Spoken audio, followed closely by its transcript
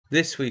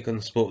This week on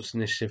the Sports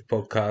Initiative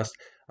podcast,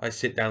 I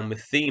sit down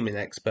with theming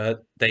expert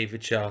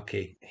David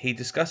Sharkey. He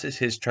discusses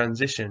his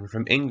transition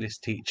from English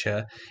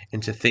teacher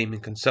into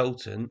theming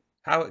consultant,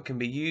 how it can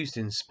be used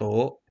in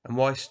sport, and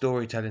why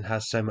storytelling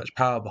has so much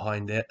power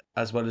behind it,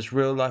 as well as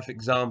real life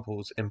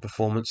examples in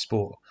performance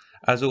sport.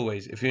 As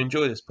always, if you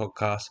enjoy this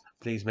podcast,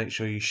 please make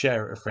sure you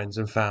share it with friends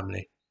and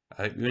family.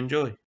 I hope you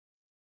enjoy.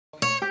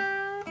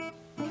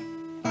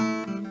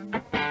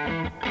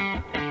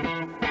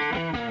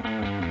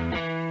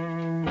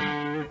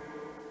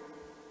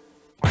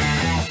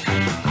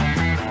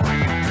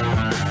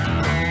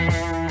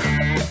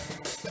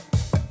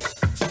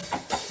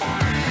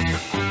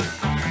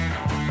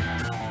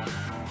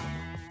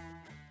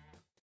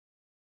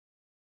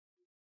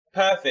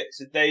 Perfect.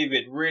 So,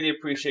 David, really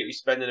appreciate you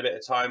spending a bit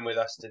of time with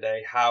us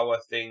today. How are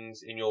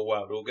things in your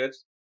world? All good?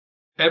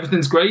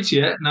 Everything's great,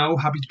 yeah. No,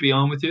 happy to be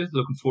on with you.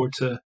 Looking forward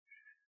to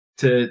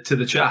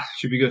the chat.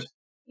 Should be good.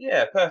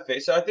 Yeah,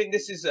 perfect. So I think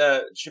this is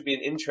should be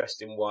an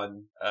interesting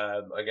one.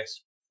 I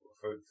guess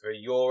for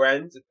your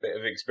end, a bit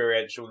of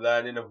experiential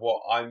learning of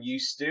what I'm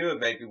used to and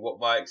maybe what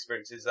my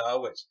experiences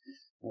are, which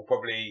will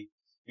probably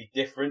be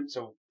different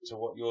to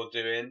what you're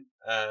doing.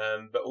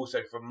 But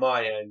also from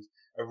my end,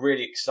 a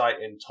really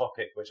exciting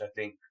topic, which I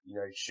think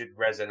should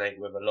resonate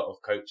with a lot of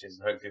coaches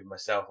and hopefully with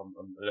myself. I'm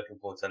looking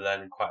forward to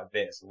learning quite a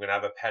bit, so I'm going to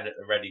have a pen at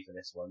the ready for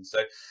this one. So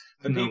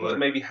for No people that bother.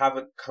 maybe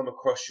haven't come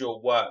across your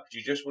work, do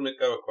you just want to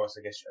go across,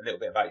 I guess, a little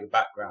bit about your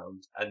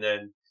background and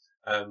then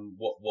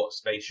what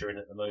space you're in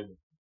at the moment?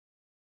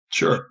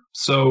 Sure.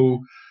 So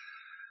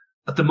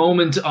at the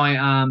moment, I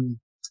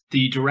am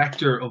the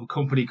director of a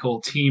company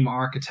called Team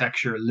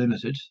Architecture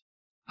Limited,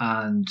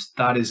 and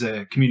that is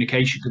a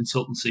communication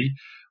consultancy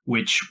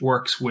which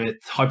works with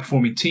high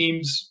performing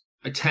teams.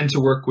 I tend to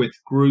work with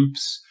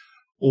groups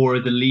or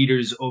the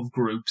leaders of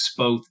groups,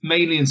 both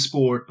mainly in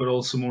sport, but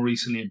also more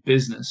recently in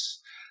business,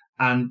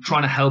 and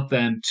trying to help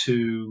them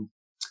to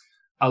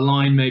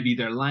align maybe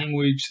their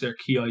language, their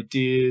key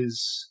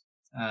ideas,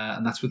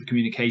 and that's where the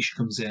communication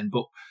comes in.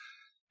 But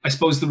I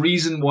suppose the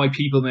reason why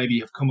people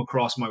maybe have come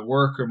across my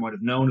work or might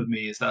have known of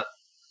me is that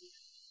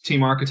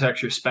team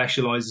architecture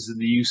specializes in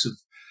the use of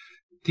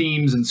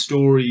themes and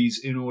stories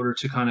in order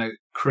to kind of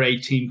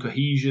create team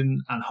cohesion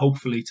and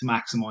hopefully to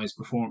maximize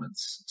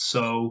performance.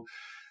 So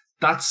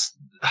that's,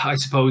 I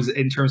suppose,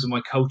 in terms of my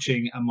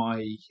coaching and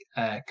my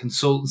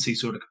consultancy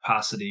sort of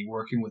capacity,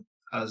 working with,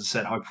 as I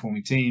said, high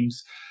performing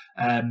teams.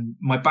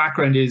 My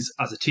background is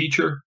as a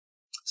teacher.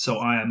 So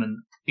I am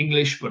an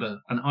English, but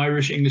an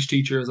Irish English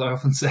teacher, as I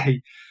often say.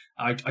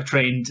 I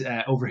trained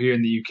over here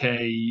in the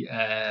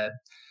UK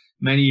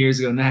many years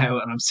ago now,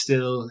 and I'm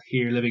still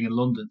here living in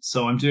London.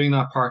 So I'm doing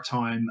that part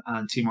time,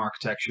 and team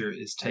architecture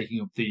is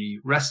taking up the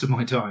rest of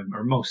my time,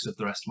 or most of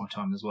the rest of my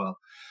time as well.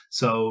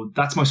 So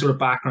that's my sort of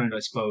background,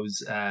 I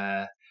suppose,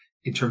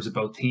 in terms of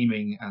both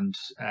theming and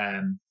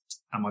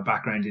my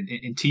background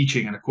in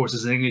teaching. And of course,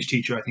 as an English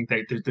teacher, I think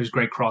there's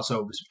great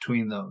crossovers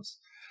between those.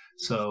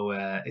 So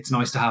it's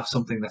nice to have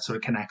something that sort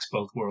of connects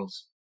both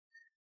worlds.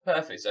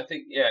 Perfect. So I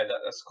think, yeah,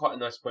 that's quite a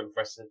nice point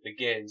for us to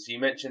begin. So you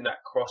mentioned that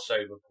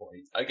crossover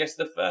point. I guess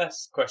the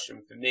first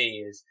question for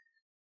me is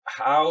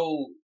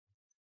how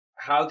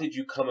how did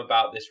you come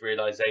about this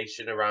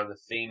realization around the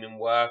theming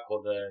work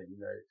or the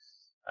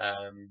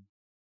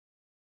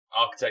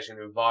architecture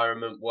and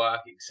environment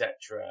work,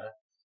 etc.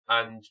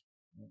 And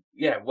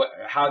yeah,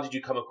 how did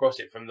you come across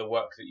it from the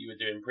work that you were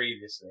doing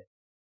previously?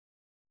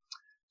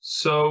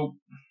 So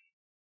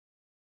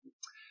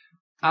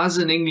as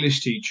an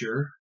English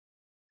teacher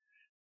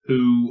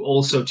who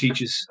also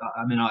teaches,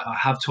 I mean, I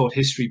have taught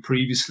history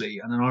previously,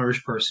 and an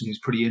Irish person who's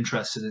pretty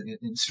interested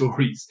in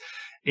stories.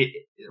 It,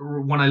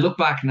 when I look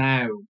back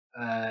now,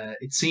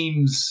 it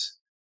seems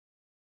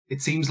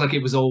like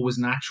it was always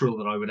natural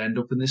that I would end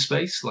up in this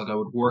space. Like I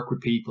would work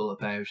with people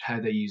about how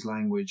they use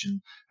language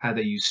and how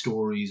they use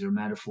stories or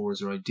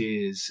metaphors or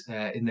ideas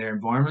in their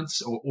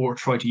environments, or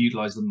try to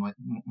utilize them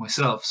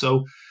myself.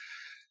 So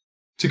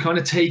to kind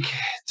of take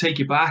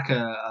you back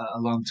a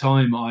long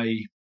time,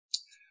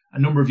 a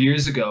number of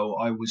years ago,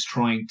 I was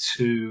trying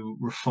to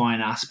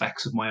refine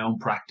aspects of my own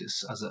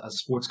practice as a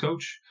sports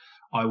coach.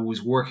 I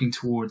was working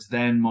towards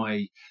then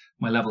my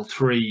level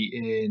three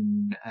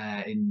in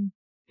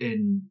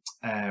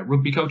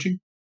rugby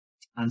coaching,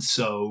 and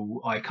so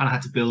I kind of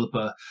had to build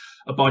up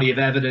a body of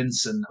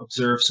evidence and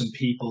observe some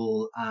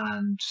people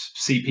and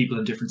see people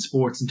in different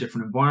sports and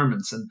different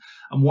environments. And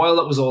while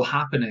that was all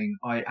happening,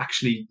 I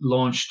actually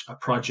launched a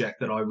project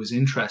that I was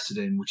interested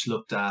in, which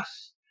looked at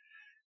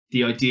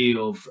the idea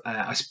of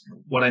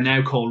what I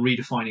now call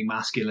redefining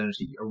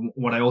masculinity, or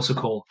what I also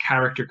call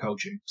character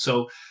coaching.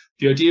 So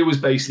the idea was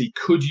basically,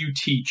 could you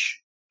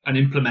teach and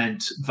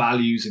implement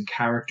values and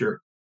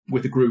character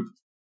with a group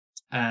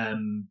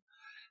um,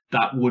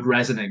 that would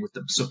resonate with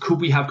them? So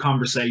could we have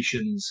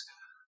conversations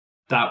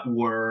that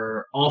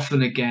were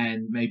often,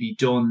 again, maybe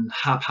done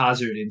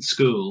haphazard in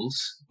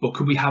schools, but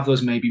could we have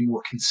those maybe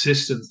more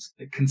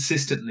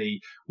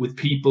consistently with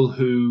people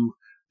who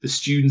the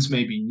students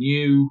maybe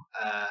knew,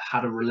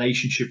 had a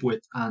relationship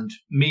with? And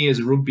me as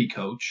a rugby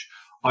coach,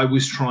 I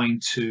was trying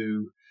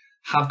to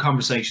have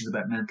conversations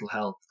about mental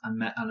health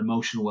and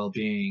emotional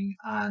well-being,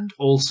 and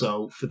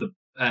also for the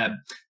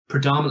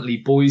predominantly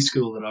boys'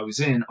 school that I was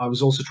in, I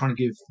was also trying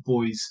to give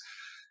boys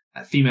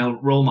female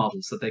role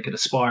models that they could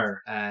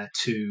aspire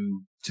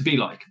to be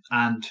like,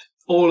 and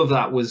all of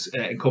that was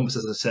encompassed,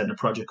 as I said, in a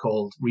project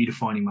called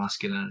Redefining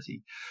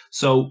Masculinity.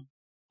 So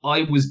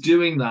I was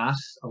doing that.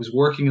 I was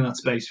working in that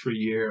space for a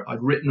year.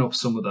 I'd written up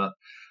some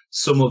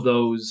of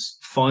those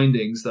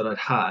findings that I'd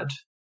had,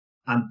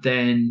 and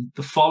then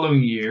the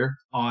following year,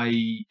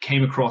 I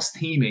came across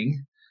theming,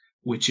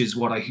 which is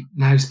what I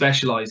now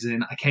specialize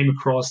in. I came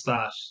across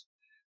that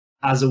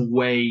as a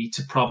way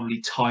to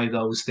probably tie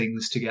those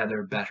things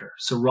together better.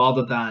 So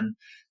rather than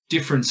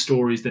different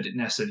stories that didn't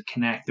necessarily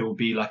connect, there would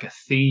be like a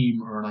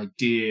theme or an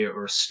idea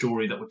or a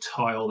story that would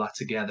tie all that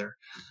together.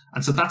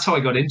 And so that's how I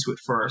got into it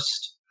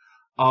first.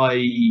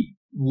 I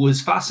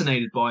was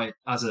fascinated by it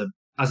as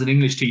an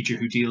English teacher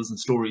who deals in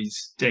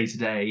stories day to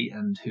day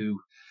and who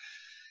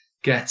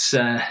gets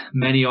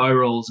many eye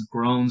rolls and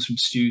groans from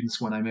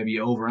students when I maybe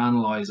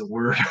overanalyze a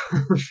word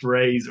or a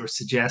phrase or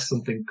suggest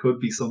something could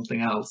be something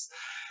else.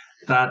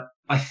 That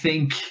I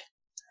think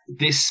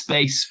this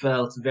space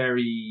felt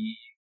very,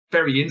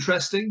 very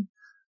interesting,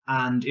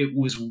 and it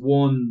was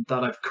one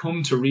that I've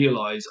come to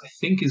realize I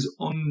think is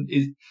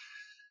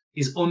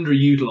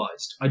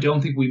underutilized. I don't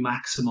think we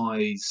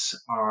maximize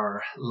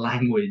our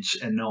language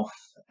enough.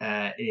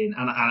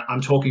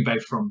 I'm talking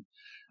about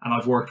and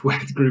I've worked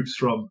with groups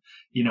from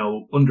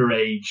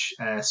underage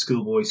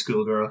schoolboy,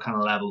 schoolgirl kind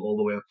of level all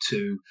the way up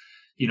to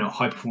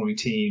high performing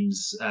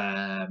teams.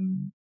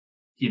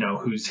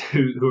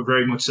 Who are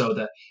very much so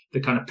the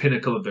kind of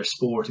pinnacle of their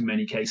sport in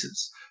many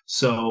cases.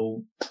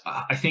 So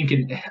I think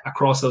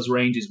across those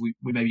ranges, we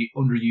maybe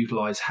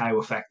underutilize how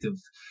effective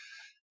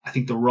I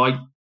think the right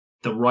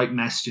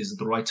messages at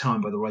the right time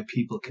by the right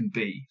people can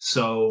be.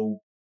 So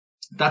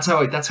that's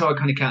how I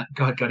kind of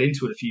got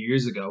into it a few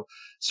years ago.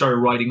 Started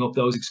writing up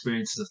those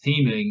experiences of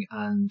theming,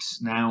 and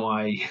now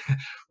I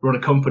run a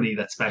company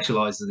that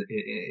specializes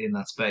in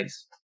that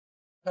space.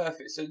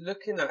 Perfect. So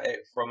looking at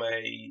it from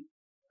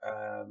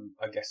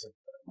I guess a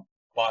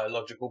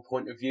biological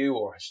point of view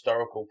or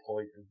historical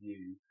point of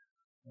view,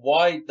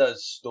 why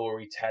does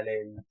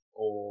storytelling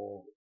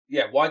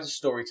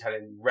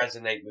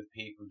resonate with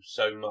people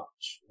so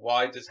much?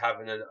 Why does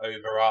having an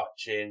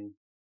overarching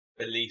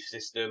belief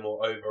system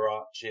or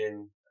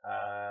overarching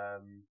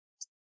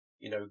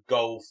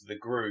goal for the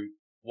group,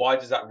 why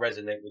does that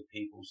resonate with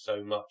people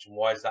so much, and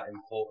why is that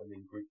important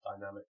in group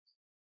dynamics?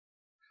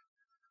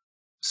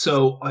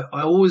 So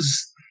I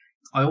always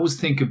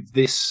think of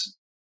this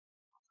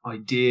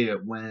idea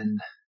when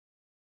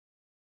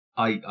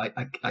I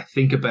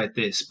think about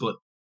this, but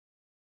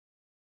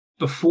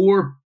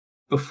before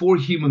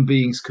human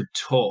beings could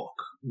talk,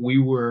 we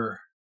were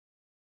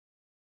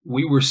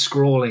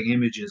scrolling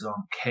images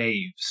on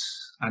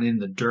caves and in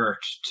the dirt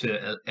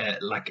to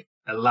like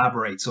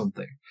elaborate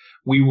something.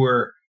 We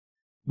were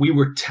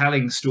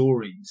telling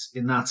stories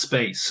in that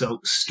space. So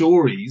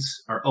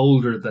stories are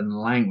older than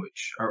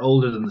language, are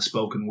older than the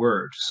spoken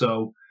word.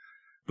 So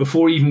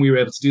before even we were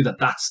able to do that,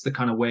 that's the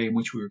kind of way in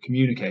which we were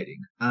communicating.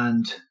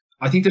 And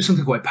I think there's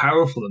something quite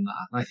powerful in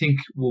that. And I think,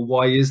 well,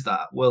 why is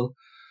that? Well,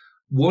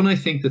 one, I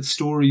think that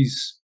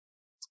stories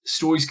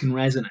can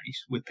resonate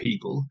with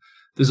people.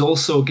 There's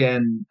also,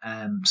 again,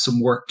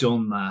 some work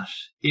done that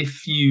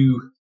if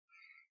you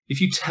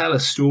tell a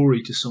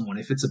story to someone,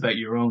 if it's about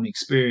your own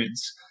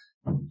experience,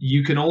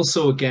 you can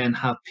also, again,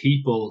 have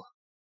people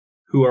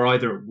who are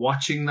either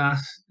watching that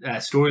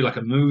story, like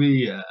a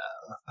movie, a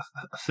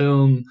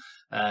film,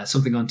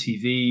 something on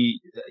TV,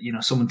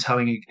 someone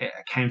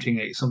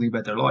accounting something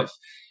about their life.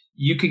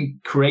 You can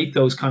create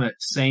those kind of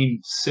same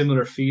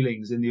similar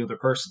feelings in the other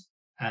person.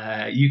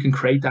 You can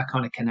create that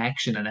kind of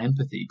connection and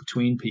empathy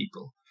between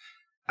people.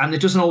 And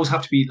it doesn't always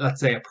have to be, let's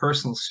say, a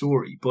personal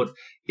story, but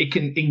it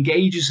can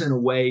engage us in a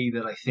way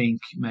that I think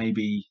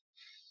maybe,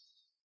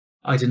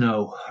 I don't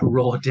know,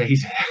 raw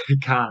data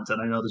can't.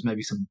 And I know there's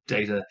maybe some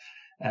data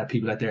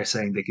people out there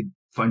saying they could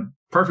find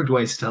perfect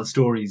ways to tell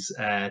stories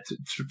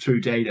through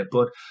data.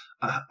 But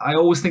I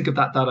always think of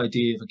that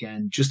idea of,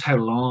 again, just how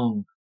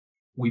long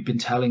we've been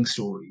telling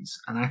stories,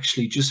 and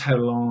actually just how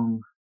long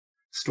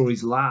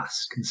stories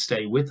last can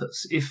stay with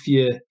us if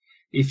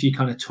you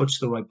kind of touch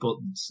the right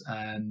buttons.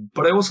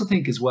 But I also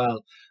think as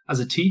well, as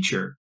a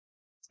teacher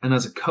and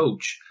as a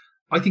coach,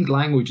 I think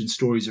language and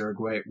stories are a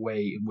great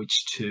way in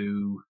which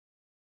to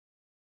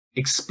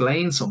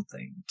explain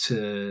something,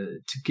 to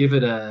give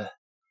it a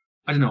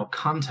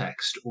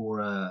context,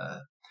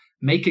 or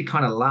make it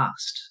kind of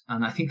last.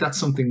 And I think that's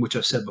something which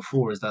I've said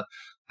before, is that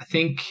I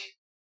think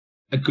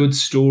a good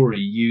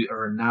story,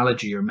 or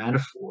analogy or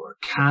metaphor,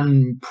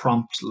 can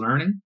prompt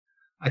learning.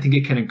 I think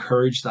it can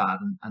encourage that,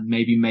 and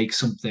maybe make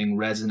something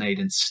resonate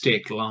and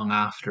stick long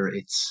after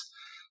it's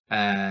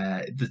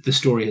the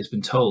story has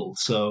been told.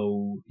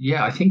 So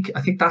yeah, I think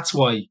that's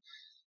why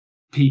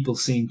people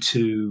seem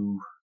to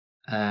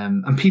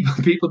and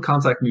people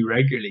contact me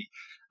regularly,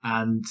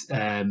 and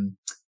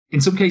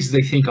in some cases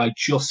they think I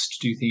just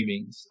do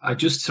themings. I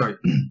just do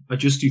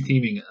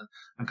theming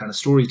and kind of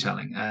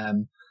storytelling.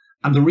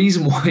 And the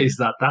reason why is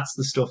that that's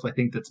the stuff I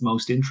think that's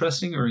most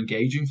interesting or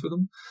engaging for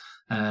them.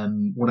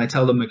 When I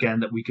tell them again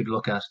that we could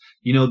look at,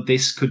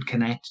 this could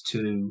connect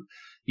to,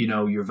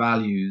 your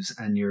values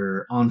and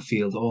your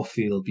on-field,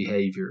 off-field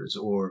behaviors,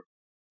 or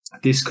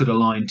this could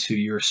align to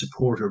your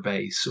supporter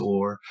base,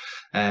 or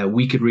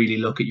we could really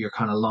look at your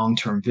kind of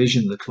long-term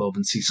vision of the club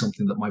and see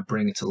something that might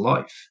bring it to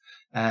life.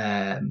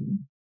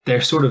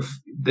 They're sort of,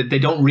 they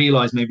don't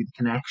realize maybe the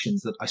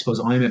connections that I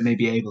suppose I may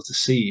be able to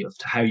see of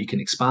to how you can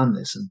expand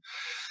this. And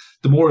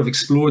the more I've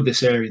explored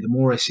this area, the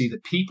more I see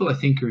that people, I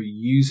think, are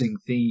using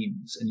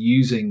themes and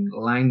using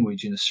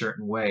language in a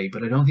certain way,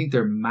 but I don't think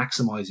they're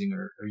maximizing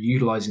or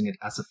utilizing it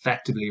as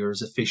effectively or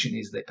as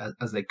efficiently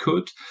as they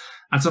could.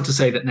 And it's not to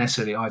say that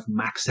necessarily I've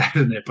maxed out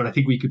on it, but I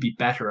think we could be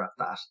better at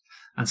that.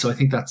 And so I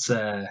think that's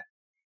the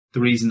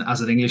reason, as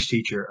an English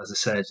teacher, as I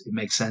said, it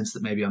makes sense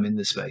that maybe I'm in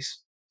this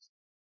space.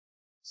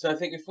 So I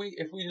think if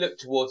we look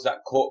towards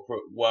that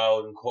corporate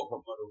world and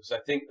corporate models, I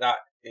think that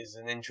is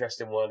an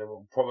interesting one and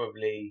will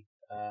probably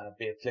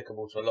be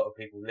applicable to a lot of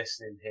people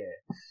listening here.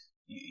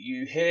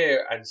 You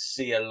hear and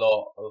see a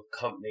lot of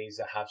companies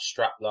that have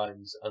strap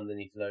lines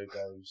underneath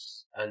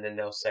logos, and then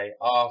they'll say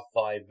our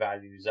 5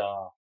 values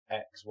are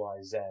X, Y,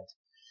 Z.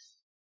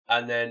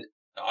 And then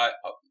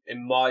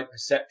in my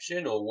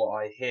perception, or what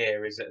I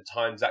hear, is that at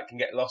times that can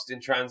get lost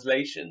in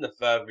translation. The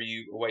further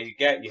away you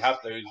get, you have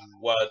those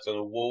words on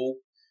a wall,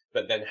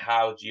 but then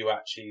how do you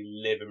actually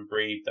live and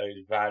breathe those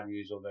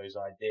values or those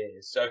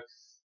ideas? So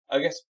I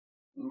guess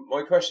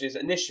my question is,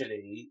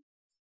 initially,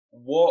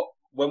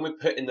 when we're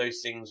putting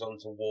those things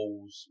onto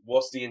walls,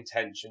 what's the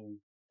intention,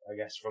 I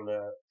guess, from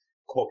a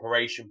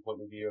corporation point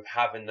of view of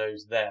having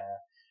those there?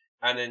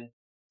 And then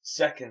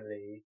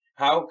secondly,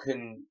 how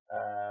can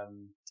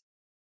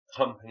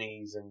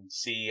companies and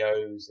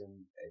CEOs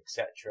and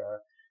etc.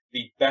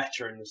 be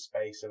better in the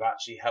space of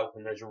actually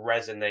helping those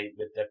resonate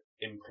with the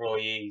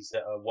employees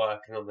that are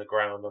working on the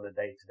ground on a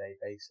day-to-day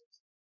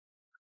basis?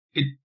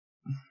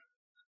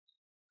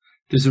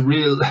 There's a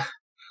real...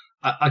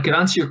 I could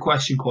answer your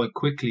question quite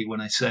quickly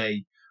when I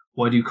say,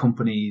 why do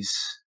companies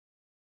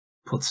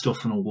put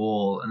stuff on a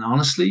wall? And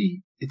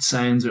honestly, it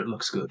sounds or it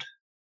looks good.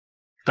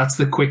 That's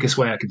the quickest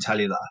way I can tell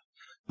you that.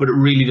 But it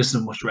really doesn't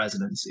have much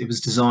resonance. It was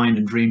designed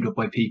and dreamed up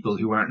by people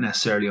who aren't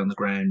necessarily on the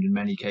ground in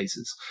many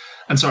cases.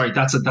 And sorry,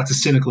 that's a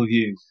cynical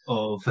view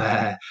of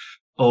the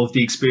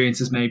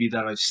experiences maybe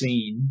that I've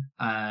seen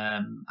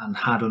and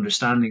had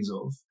understandings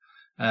of.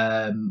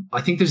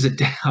 I think there's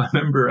I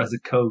remember as a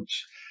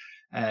coach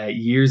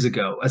years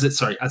ago, as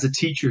a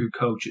teacher who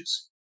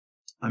coaches,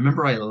 I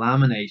remember I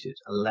laminated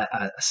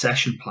a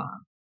session plan,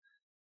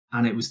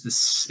 and it was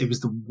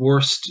the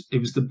worst. It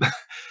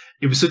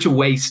was such a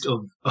waste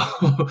of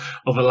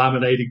of a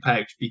laminating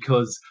pouch,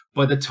 because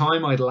by the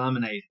time I'd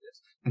laminated it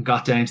and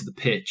got down to the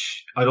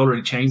pitch, I'd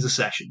already changed the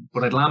session,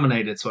 but I'd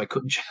laminated, so I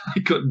couldn't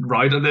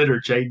write on it or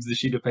change the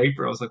sheet of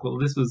paper. I was like, well,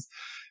 this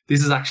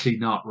is actually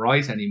not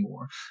right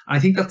anymore. And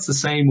I think that's the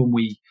same when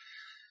we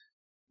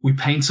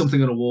paint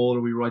something on a wall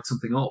or we write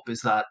something up,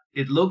 is that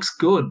it looks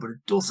good, but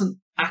it doesn't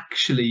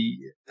actually.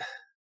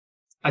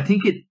 I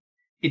think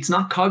it's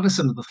not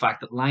cognizant of the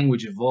fact that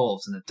language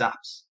evolves and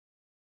adapts.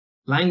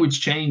 Language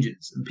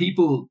changes, and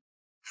people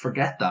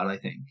forget that, I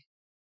think.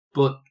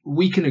 But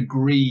we can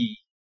agree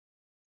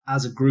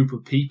as a group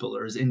of people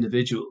or as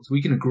individuals,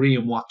 we can agree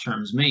on what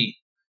terms mean.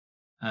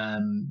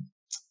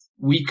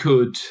 We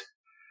could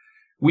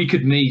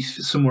meet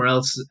somewhere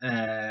else,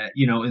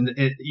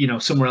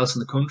 somewhere else in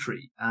the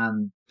country,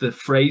 and the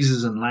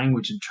phrases and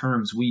language and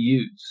terms we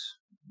use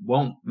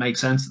won't make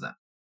sense to them.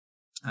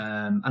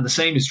 And the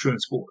same is true in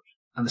sport,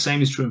 and the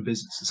same is true in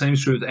business. The same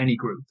is true with any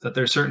group, that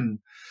there's certain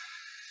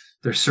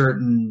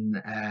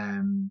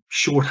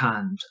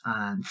shorthand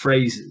and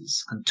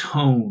phrases and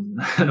tone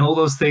and all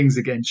those things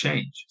again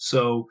change.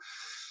 So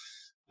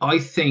I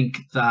think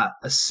that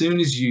as soon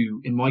as you,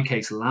 in my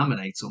case,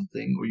 laminate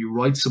something or you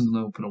write something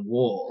up on a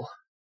wall,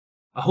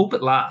 I hope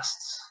it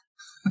lasts.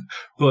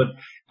 But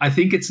I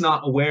think it's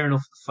not aware enough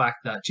of the fact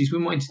that, geez, we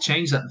might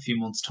change that in a few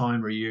months'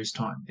 time or a year's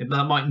time.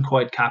 That mightn't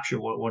quite capture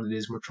what it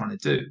is we're trying to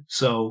do.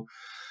 So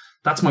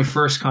that's my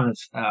first kind of,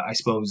 I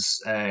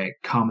suppose,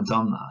 comment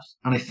on that.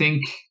 And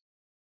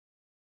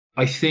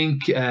I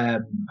think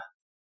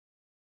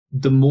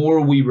the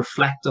more we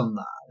reflect on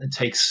that and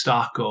take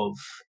stock of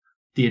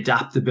the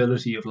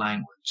adaptability of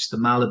language, the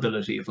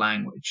malleability of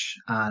language,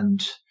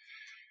 and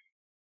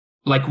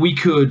like we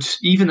could,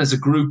 even as a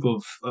group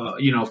of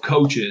of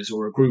coaches,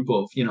 or a group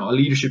of a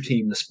leadership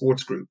team, the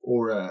sports group,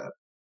 or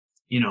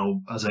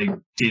as I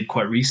did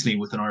quite recently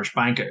with an Irish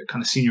bank, a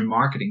kind of senior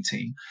marketing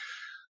team,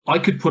 I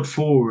could put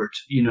forward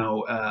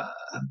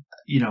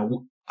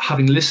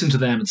having listened to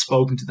them and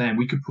spoken to them,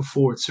 we could put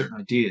forward certain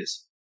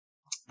ideas.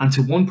 And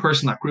to one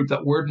person in that group,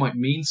 that word might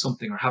mean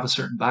something or have a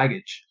certain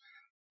baggage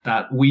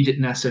that we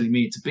didn't necessarily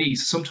mean it to be.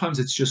 So sometimes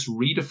it's just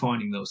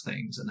redefining those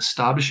things and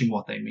establishing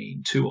what they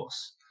mean to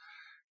us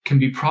can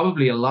be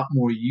probably a lot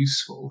more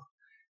useful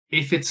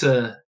if it's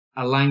a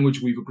a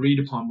language we've agreed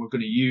upon we're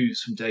going to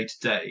use from day to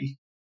day.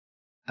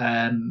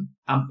 And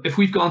if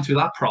we've gone through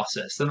that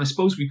process, then I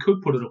suppose we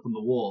could put it up on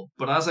the wall.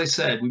 But as I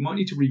said, we might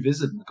need to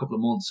revisit in a couple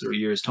of months or a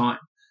year's time,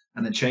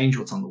 and then change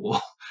what's on the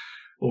wall,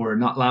 or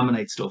not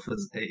laminate stuff,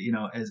 as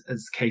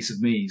the case of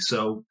me.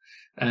 So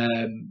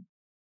that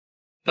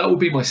would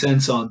be my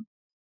sense on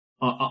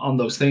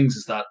those things.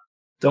 Is that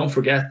don't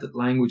forget that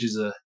language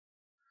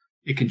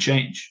it can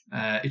change.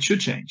 It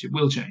should change. It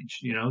will change.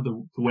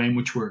 The way in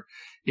which we're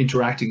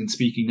interacting and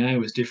speaking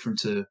now is different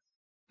to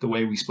the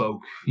way we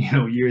spoke,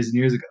 years and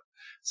years ago.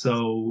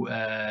 So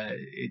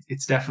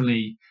it's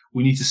definitely,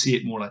 we need to see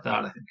it more like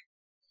that, I think.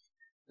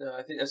 No,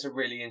 I think that's a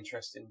really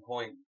interesting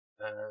point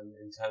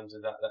in terms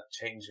of that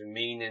change of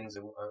meanings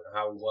and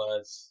how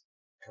words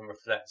can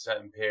reflect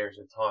certain periods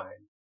of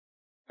time.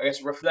 I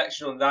guess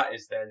reflection on that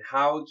is then,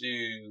 how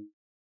do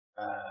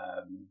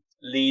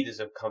leaders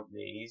of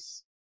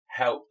companies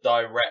help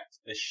direct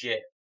the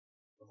ship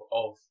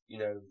of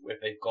if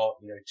they've got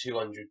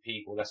 200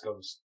 people, let's go on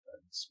a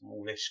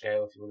smallish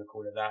scale if you want to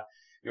call it that.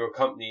 You're a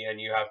company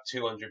and you have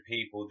 200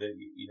 people that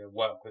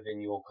work within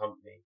your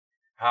company.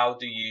 How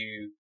do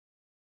you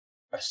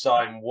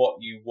assign what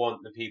you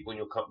want the people in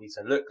your company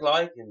to look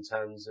like in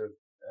terms of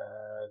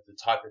the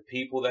type of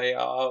people they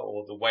are,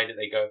 or the way that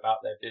they go about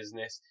their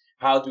business?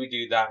 How do we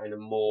do that in a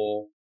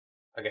more,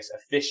 I guess,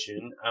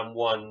 efficient and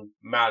one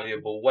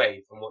malleable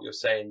way from what you're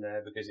saying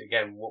there? Because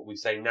again, what we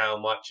say now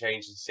might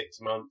change in 6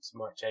 months,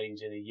 might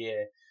change in a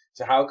year.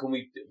 So how can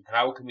we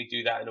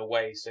do that in a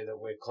way so that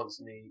we're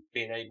constantly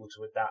being able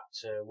to adapt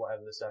to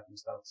whatever the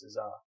circumstances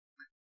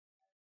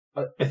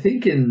are? I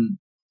think in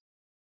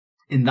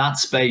that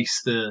space,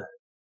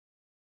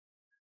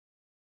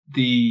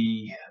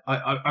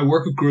 I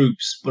work with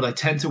groups, but I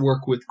tend to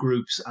work with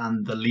groups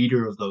and the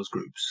leader of those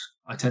groups.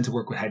 I tend to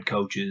work with head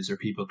coaches or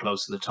people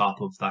close to the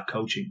top of that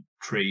coaching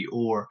tree,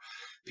 or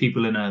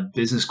people in a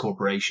business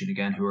corporation,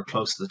 again, who are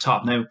close to the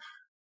top. Now,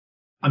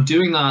 I'm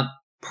doing that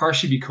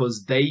partially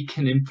because they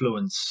can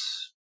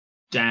influence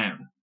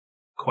down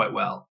quite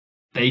well.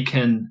 They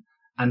can,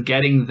 and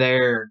getting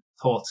their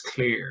thoughts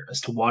clear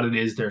as to what it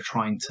is they're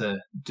trying to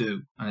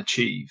do and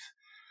achieve.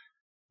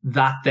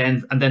 That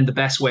then, and then the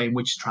best way in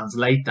which to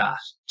translate that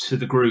to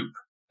the group,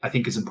 I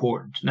think, is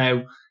important.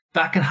 Now,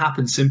 that can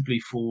happen simply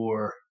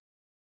for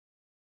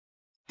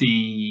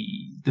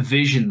the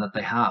vision that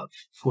they have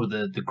for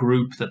the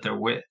group that they're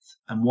with,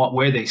 and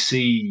where they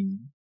see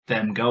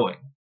them going.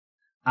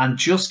 And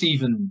just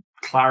even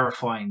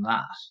clarifying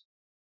that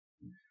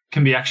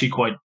can be actually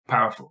quite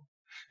powerful.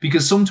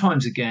 Because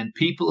sometimes, again,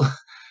 people,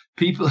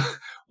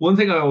 one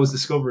thing I always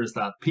discover is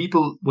that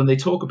people, when they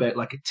talk about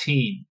like a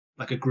team,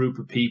 like a group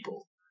of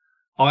people,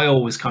 I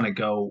always kind of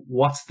go,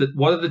 what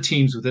are the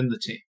teams within the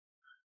team?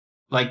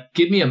 Like,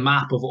 give me a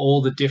map of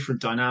all the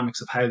different dynamics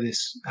of how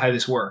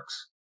this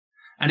works.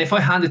 And if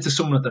I hand it to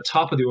someone at the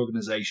top of the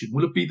organization,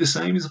 will it be the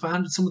same as if I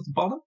handed someone at the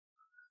bottom?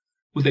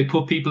 Would they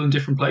put people in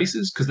different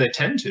places? Because they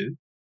tend to.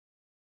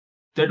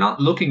 They're not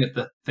looking at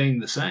the thing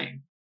the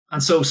same.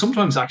 And so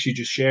sometimes actually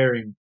just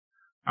sharing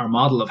our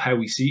model of how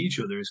we see each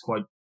other is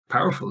quite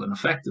powerful and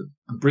effective,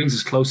 and brings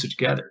us closer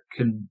together,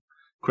 can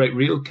create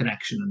real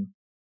connection and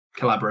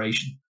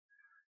collaboration.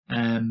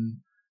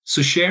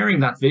 So sharing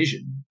that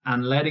vision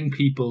and letting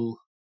people,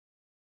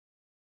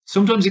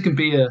 sometimes it can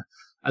be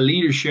a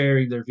leader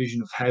sharing their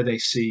vision of how they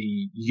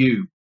see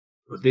you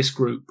or this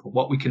group or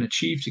what we can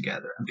achieve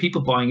together, and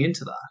people buying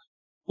into that,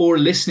 or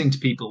listening to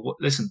people.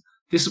 Listen,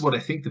 this is what I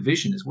think the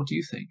vision is. What do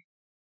you think?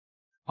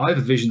 I have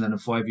a vision that in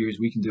 5 years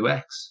we can do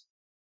X.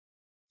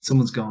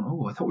 Someone's going,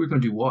 oh, I thought we were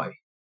going to do Y.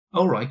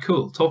 All right,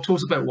 cool. Talk to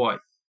us about Y.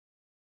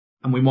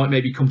 And we might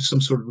maybe come to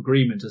some sort of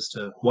agreement as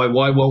to why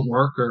Y won't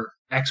work or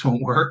X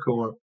won't work,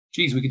 or,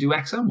 geez, we could do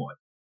X and Y.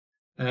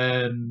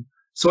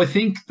 So I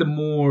think the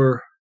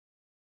more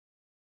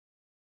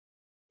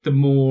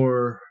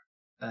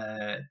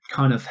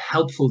kind of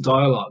helpful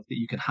dialogue that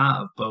you can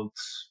have, both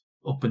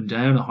up and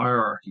down a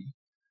hierarchy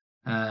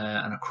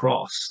and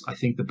across, I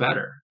think the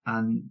better.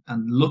 And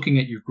looking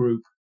at your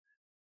group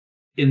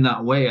in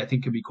that way, I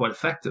think, can be quite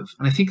effective.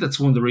 And I think that's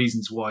one of the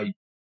reasons why.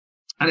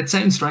 And it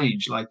sounds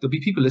strange, like there'll be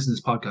people listening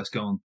to this podcast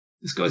going,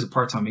 this guy's a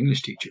part-time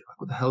English teacher.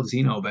 Like, what the hell does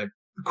he know about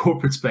the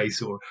corporate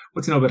space, or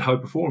what's he know about high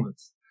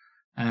performance?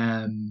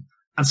 And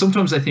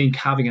sometimes I think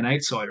having an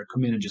outsider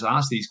come in and just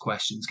ask these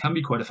questions can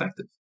be quite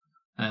effective.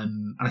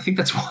 And I think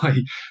that's why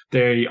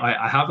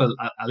I have a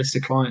list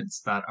of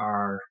clients that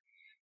are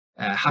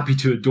happy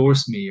to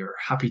endorse me, or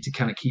happy to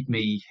kind of keep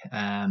me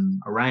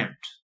around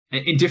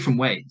in different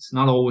ways,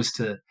 not always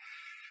to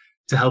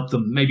help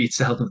them. Maybe it's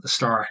to help them at the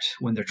start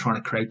when they're trying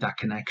to create that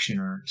connection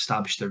or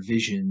establish their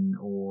vision,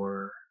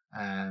 or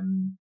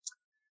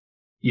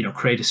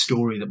create a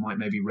story that might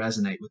maybe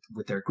resonate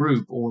with their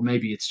group, or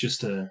maybe it's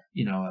just a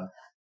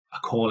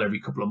call every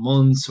couple of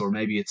months, or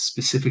maybe it's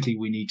specifically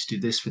we need to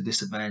do this for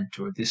this event,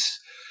 or this,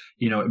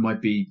 it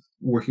might be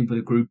working with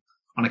a group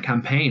on a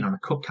campaign, on a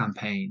cup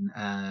campaign,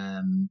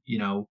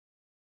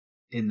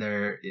 in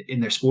their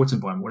sports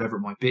environment, whatever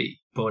it might be.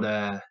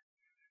 But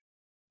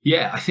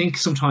Yeah, I think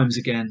sometimes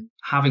again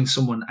having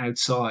someone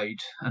outside,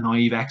 a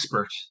naive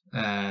expert,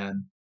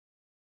 um,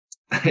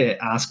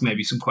 ask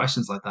maybe some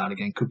questions like that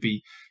again could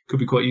be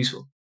quite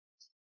useful.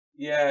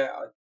 Yeah,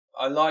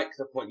 I like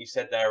the point you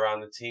said there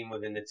around the team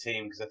within the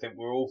team, because I think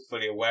we're all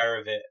fully aware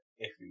of it.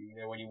 If you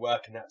know, when you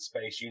work in that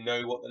space, you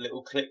know what the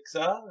little clicks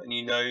are, and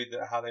you know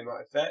that how they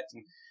might affect.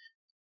 And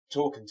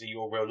talking to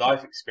your real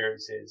life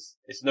experiences,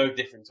 it's no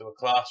different to a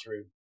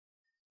classroom.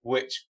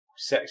 Which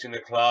section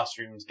of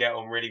classrooms get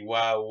on really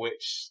well,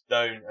 which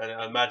don't. And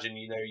I imagine,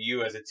 you know,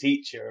 you as a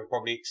teacher have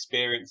probably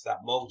experienced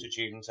that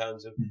multitude in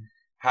terms of Mm.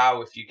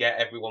 how, if you get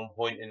everyone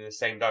pointing in the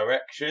same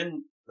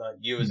direction, like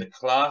you as a Mm.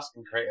 class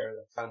can create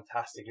a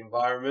fantastic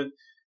environment.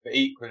 But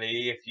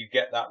equally, if you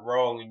get that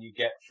wrong and you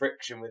get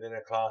friction within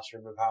a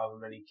classroom of however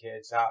many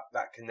kids,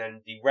 that can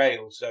then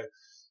derail. So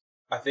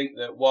I think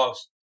that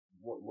whilst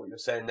what you're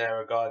saying there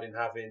regarding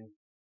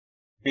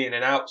being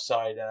an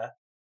outsider,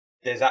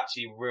 there's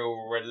actually real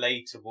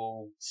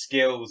relatable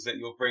skills that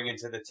you're bringing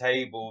to the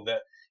table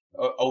that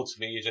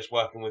ultimately you're just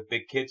working with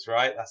big kids,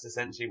 right? That's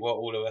essentially what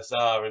all of us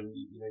are. And,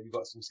 you know, you've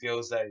got some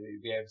skills there that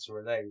you'll be able to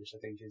relay, which I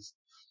think is,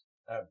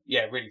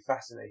 yeah, really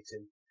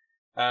fascinating.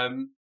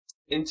 Um,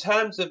 in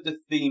terms of the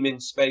theme in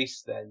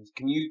space, then,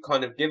 can you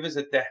kind of give us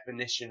a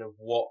definition of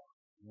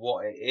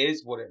what it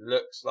is, what it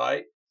looks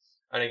like,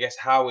 and I guess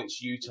how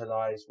it's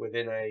utilized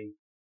within a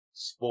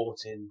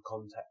sporting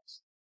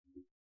context?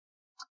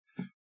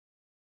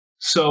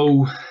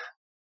 So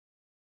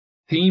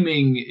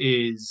theming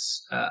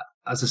is,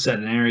 as I said,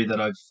 an area that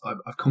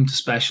I've come to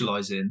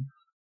specialize in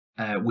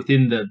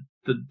within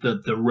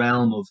the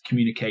realm of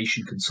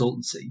communication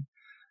consultancy.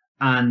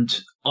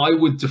 And I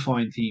would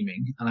define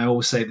theming, and I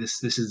always say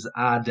this is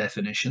a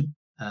definition.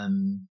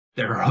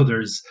 There are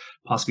others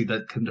possibly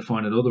that can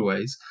define it other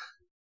ways.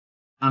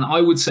 And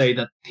I would say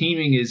that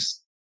theming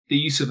is the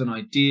use of an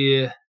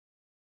idea,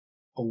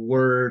 a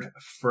word,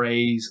 a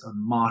phrase, a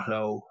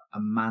motto, a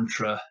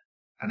mantra,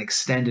 an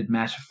extended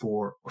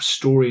metaphor or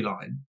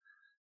storyline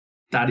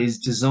that is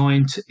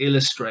designed to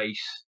illustrate,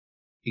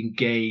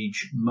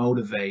 engage,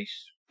 motivate,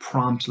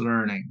 prompt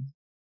learning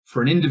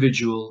for an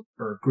individual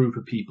or a group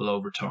of people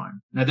over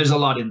time. Now, there's a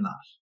lot in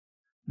that.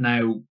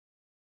 Now,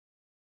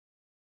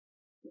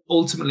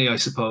 ultimately, I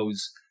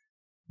suppose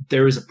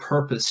there is a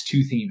purpose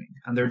to theming,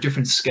 and there are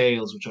different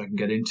scales which I can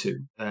get into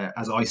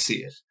as I see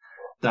it.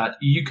 That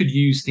you could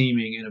use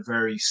theming in a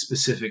very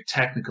specific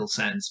technical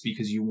sense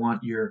because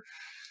your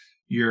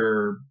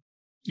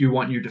you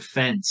want your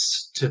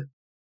defense to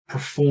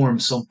perform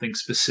something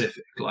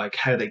specific, like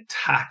how they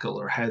tackle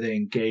or how they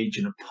engage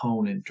an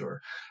opponent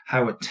or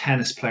how a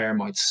tennis player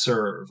might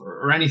serve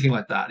or anything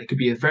like that. It could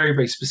be a very,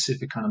 very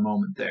specific kind of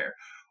moment there.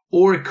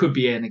 Or it could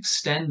be an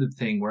extended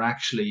thing where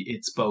actually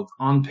it's both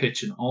on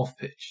pitch and off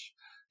pitch.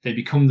 They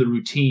become the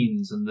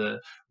routines and the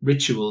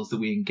rituals that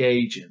we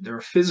engage in. There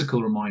are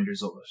physical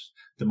reminders of it.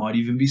 There might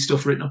even be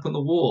stuff written up on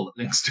the wall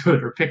that links to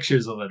it or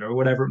pictures of it or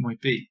whatever it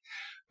might be.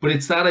 But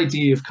it's that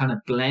idea of kind of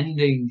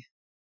blending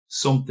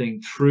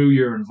something through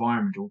your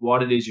environment or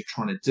what it is you're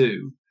trying to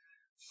do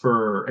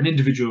for an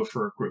individual,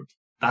 for a group.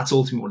 That's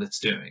ultimately what it's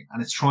doing.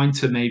 And it's trying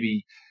to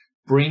maybe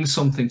bring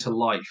something to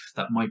life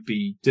that might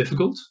be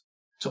difficult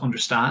to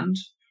understand,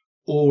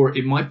 or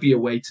it might be a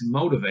way to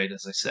motivate,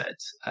 as I said,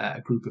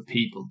 a group of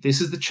people. This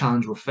is the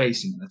challenge we're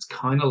facing, and it's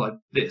kind of like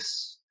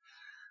this.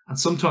 And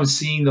sometimes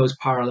seeing those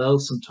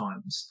parallels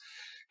sometimes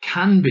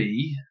can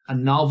be a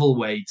novel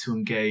way to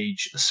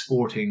engage a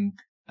sporting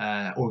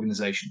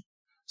organization.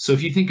 So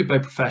if you think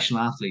about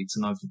professional athletes,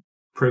 and I've the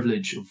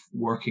privilege of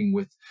working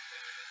with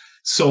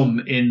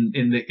some in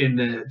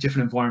the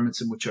different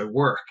environments in which I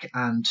work,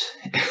 and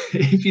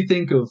if you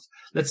think of,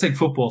 let's take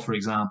football for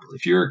example,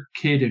 if you're a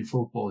kid in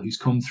football who's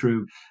come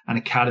through an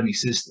academy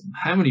system,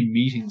 how many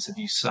meetings have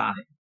you sat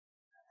in?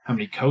 How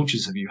many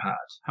coaches have you had?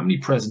 How many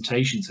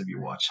presentations have you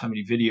watched? How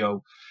many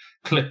video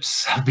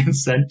clips have been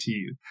sent to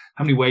you?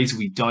 How many ways have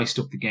we diced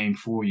up the game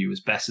for you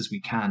as best as we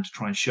can to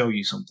try and show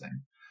you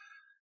something?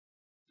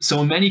 So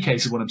in many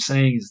cases, what I'm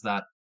saying is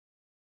that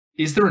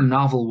is there a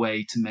novel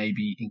way to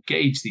maybe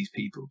engage these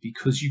people?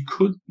 Because you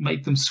could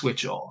make them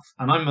switch off.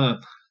 And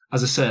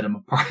as I said, I'm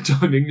a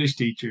part-time English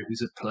teacher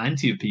who's had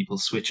plenty of people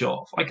switch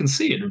off. I can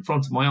see it in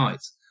front of my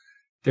eyes.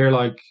 They're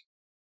like,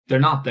 they're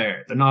not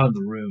there. They're not in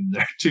the room.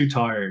 They're too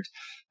tired.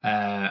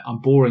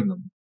 I'm boring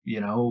them.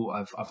 You know,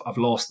 I've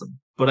lost them.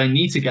 But I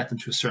need to get them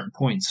to a certain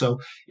point. So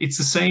it's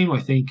the same,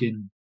 I think,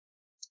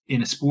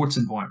 in a sports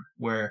environment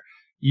where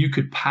you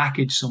could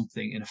package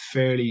something in a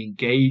fairly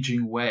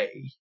engaging way,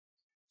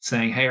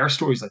 saying, "Hey, our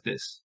story's like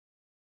this.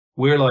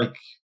 We're like,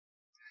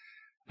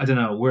 I don't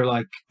know, we're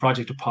like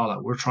Project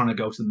Apollo. We're trying to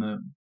go to the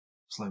moon."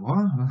 It's like,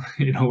 what?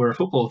 You know, we're a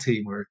football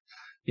team. We're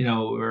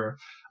a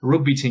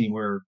rugby team.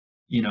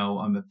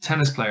 I'm a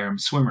tennis player. I'm a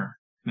swimmer.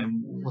 I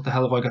mean, what the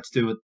hell have I got to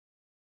do with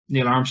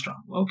Neil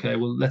Armstrong? Okay,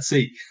 well, let's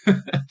see.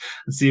 Let's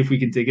see if we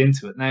can dig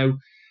into it. Now,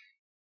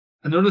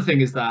 another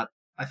thing is that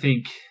I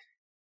think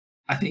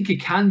I think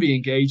it can be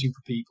engaging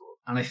for people.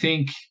 And I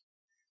think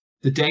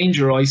the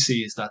danger I see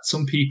is that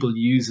some people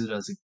use it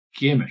as a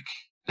gimmick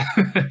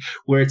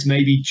where it's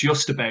maybe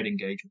just about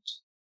engagement.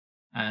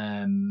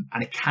 And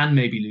it can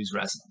maybe lose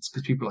resonance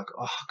because people are like,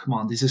 oh, come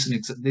on, this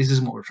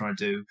isn't what we're trying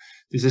to do.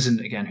 This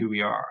isn't, again, who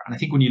we are. And I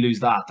think when you lose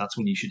that, that's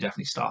when you should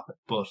definitely stop it.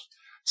 But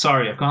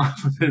sorry, I've gone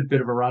off a bit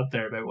of a rant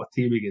there about what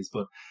theming is.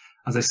 But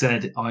as I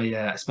said,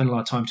 I spent a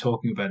lot of time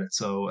talking about it.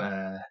 So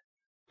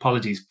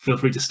apologies. Feel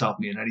free to stop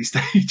me at any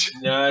stage.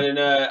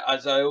 No.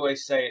 As I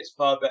always say, it's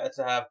far better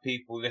to have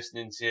people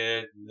listening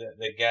to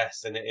the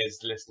guests than it is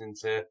listening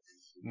to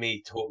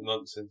me talk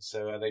nonsense.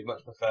 So they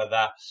much prefer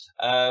that.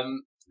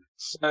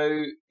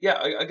 So yeah,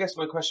 I guess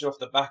my question off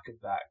the back of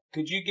that,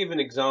 could you give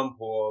an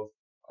example of,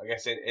 I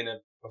guess, in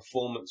a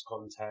performance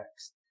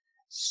context,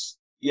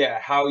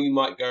 how you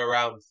might go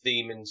around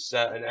theming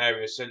certain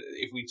areas? So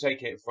if we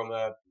take it from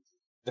a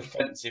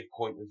defensive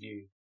point of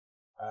view,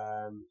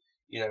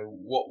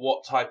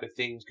 what type of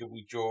things could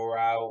we draw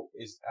out?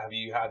 Have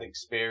you had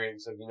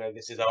experience of,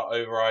 this is our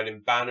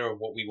overriding banner of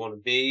what we want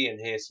to be,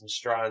 and here's some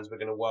strands we're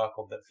going to work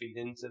on that feed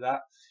into that?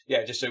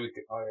 Yeah, just so we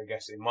could, I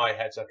guess, in my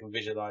head, so I can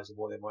visualize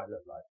what it might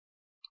look like.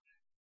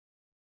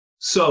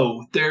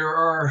 So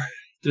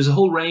there's a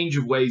whole range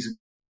of ways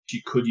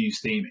you could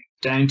use theming,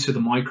 down to the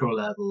micro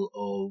level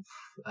of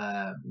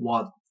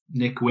what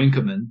Nick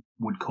Winkelman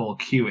would call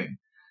cueing.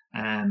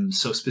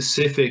 So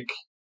specific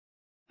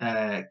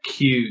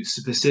cues,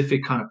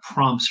 specific kind of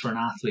prompts for an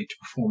athlete to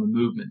perform a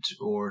movement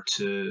or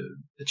to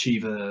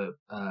achieve a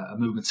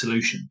movement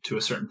solution to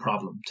a certain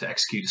problem, to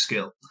execute a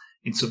skill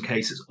in some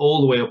cases,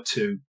 all the way up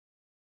to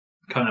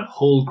kind of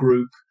whole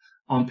group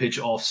on pitch,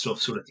 off stuff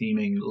sort of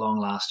theming, long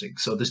lasting.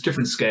 So there's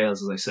different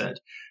scales, as I said,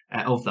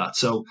 of that.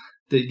 So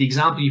the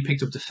example you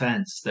picked up,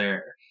 defense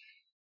there,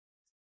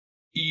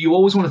 you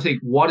always want to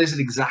think, what is it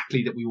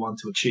exactly that we want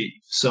to achieve?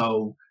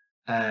 So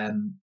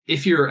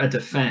if you're a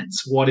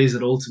defense, what is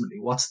it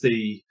ultimately? What's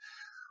the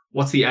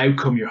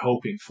outcome you're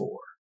hoping for?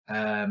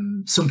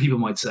 Some people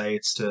might say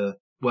it's to,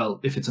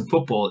 well, if it's in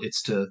football,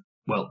 it's to,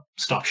 well,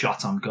 stop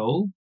shots on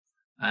goal.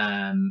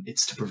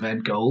 It's to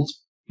prevent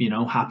goals,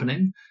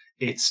 happening.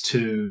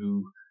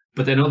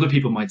 But then other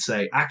people might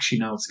say, actually,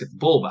 no, it's to get the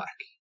ball back.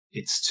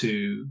 It's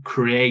to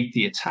create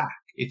the attack.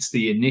 It's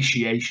the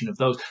initiation of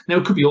those. Now,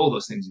 it could be all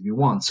those things if you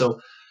want. So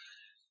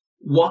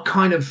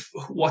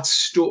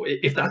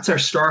if that's our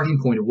starting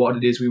point of what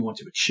it is we want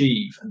to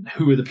achieve and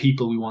who are the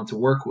people we want to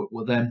work with,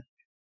 well, then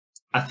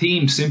a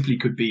theme simply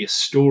could be a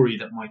story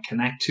that might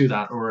connect to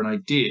that, or an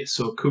idea.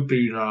 So it could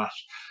be that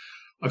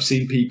I've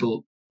seen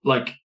people,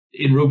 like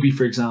in rugby,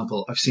 for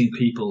example, I've seen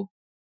people,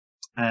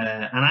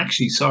 and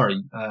actually,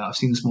 I've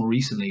seen this more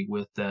recently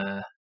with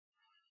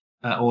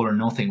All or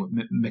Nothing with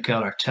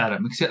Mikel Arteta.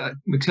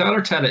 Mikel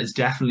Arteta is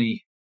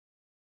definitely,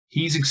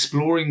 he's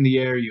exploring the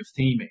area of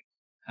theming,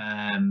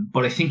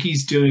 but I think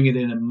he's doing it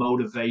in a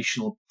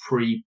motivational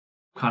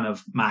kind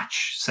of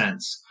match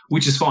sense,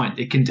 which is fine.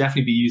 It can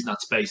definitely be used in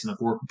that space, and I've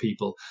worked with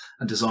people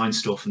and designed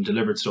stuff and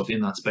delivered stuff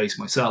in that space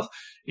myself.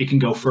 It can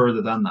go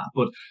further than that.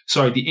 But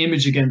the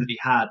image again that he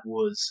had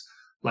was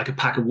like a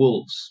pack of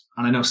wolves.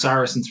 And I know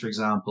Saracens, for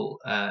example,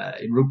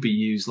 in rugby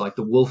use like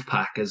the wolf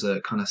pack as a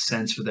kind of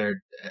sense for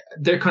their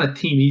kind of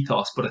team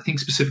ethos, but I think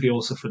specifically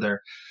also for their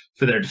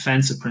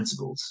defensive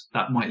principles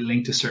that might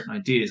link to certain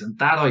ideas. And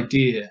that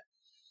idea,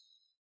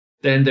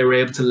 then they were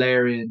able to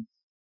layer in,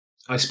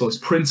 I suppose,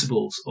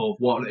 principles of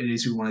what it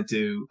is we want to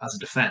do as a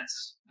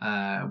defense,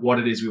 what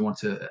it is we want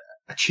to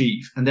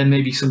achieve, and then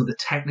maybe some of the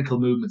technical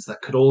movements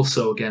that could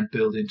also, again,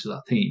 build into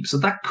that theme. So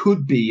that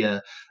could be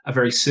a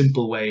very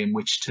simple way in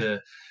which to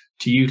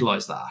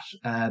utilize that.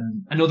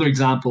 Another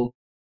example,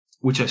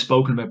 which I've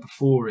spoken about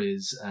before,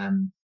 is,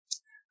 and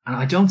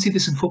I don't see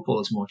this in football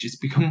as much, it's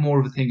become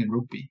more of a thing in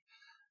rugby,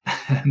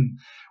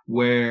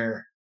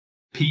 where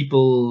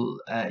people,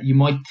 you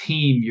might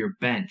theme your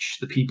bench,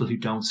 the people who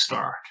don't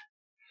start.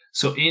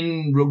 So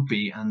in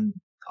rugby, and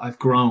I've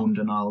groaned,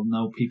 and I'll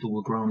know people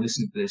will groan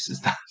listening to this, is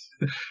that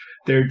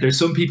there's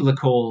some people that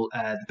call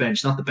the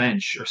bench, not the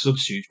bench or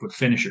substitutes, but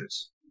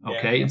finishers.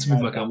 Okay. Yeah, and some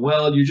people are like,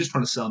 well, you're just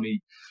trying to sell me,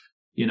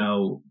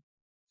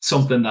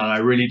 something that I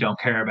really don't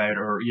care about,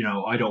 or,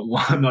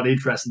 I'm not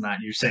interested in that.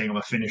 And you're saying I'm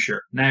a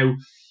finisher. Now,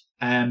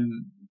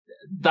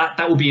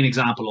 that would be an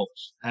example of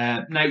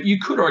it. Now, you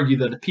could argue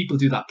that if people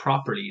do that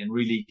properly and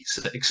really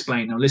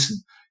explain, now listen,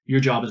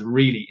 your job is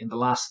really in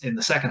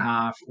the second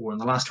half or in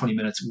the last 20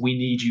 minutes, we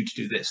need you to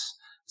do this.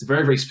 It's a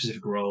very, very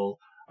specific role.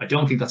 I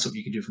don't think that's something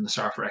you can do from the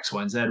start for X,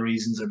 Y, and Z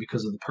reasons, or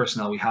because of the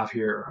personnel we have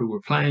here or who we're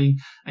playing.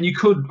 And you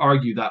could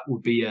argue that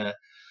would be a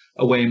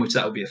way in which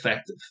that would be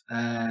effective.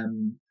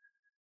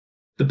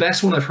 The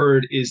best one I've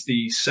heard is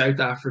the South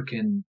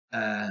African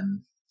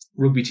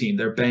rugby team.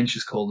 Their bench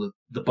is called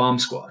the Bomb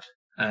Squad.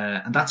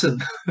 And that's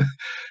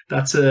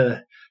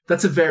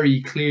a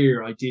very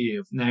clear idea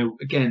of, now,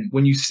 again,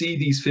 when you see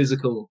these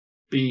physical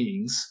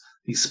beings,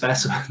 these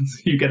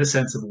specimens, you get a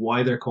sense of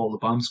why they're called the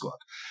Bomb Squad.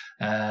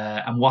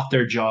 And what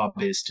their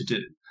job is to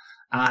do.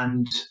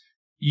 And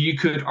you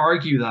could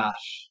argue that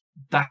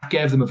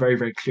gave them a very,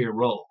 very clear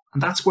role.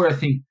 And that's where I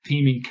think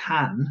theming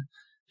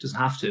doesn't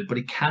have to, but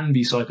it can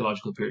be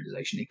psychological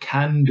periodization. It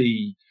can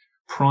be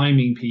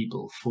priming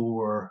people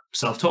for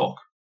self-talk.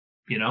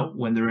 you know,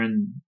 when they're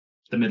in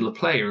the middle of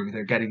play or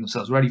they're getting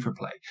themselves ready for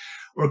play.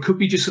 Or it could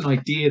be just an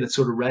idea that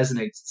sort of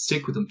resonates,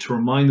 stick with them to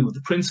remind them of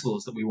the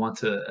principles that we want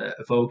to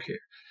evoke here.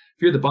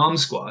 If you're the bomb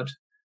squad,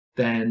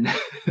 then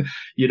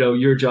you know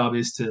your job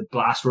is to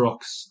blast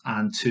rucks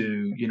and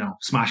to, you know,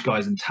 smash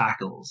guys in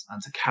tackles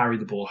and to carry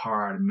the ball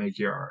hard and make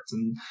yards.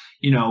 And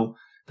you know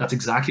that's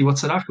exactly what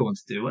South Africa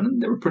wants to do,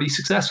 and they were pretty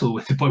successful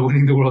with it by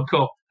winning the World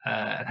Cup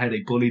and how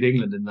they bullied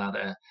England in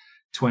that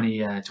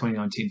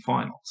 2019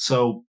 final.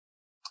 So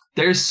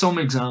there's some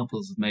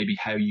examples of maybe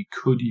how you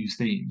could use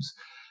themes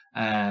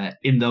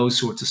in those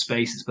sorts of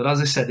spaces. But as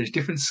I said, there's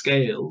different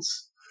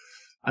scales.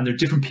 And there are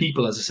different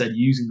people, as I said,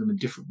 using them in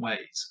different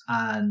ways.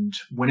 And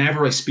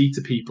whenever I speak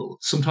to people,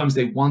 sometimes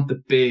they want the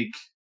big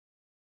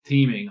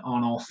theming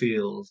on off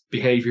field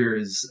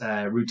behaviors,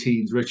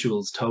 routines,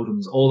 rituals,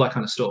 totems, all that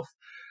kind of stuff.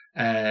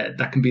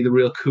 That can be the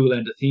real cool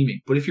end of theming.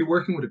 But if you're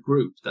working with a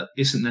group that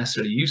isn't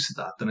necessarily used to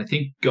that, then I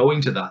think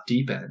going to that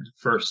deep end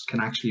first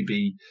can actually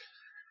be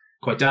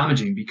quite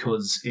damaging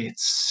because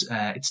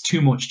it's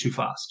too much too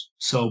fast.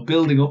 So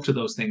building up to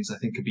those things, I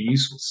think, could be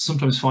useful.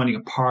 Sometimes finding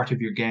a part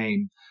of your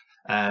game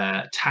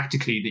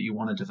tactically that you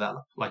want to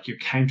develop, like you're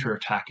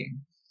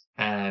counter-attacking,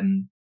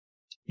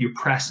 you're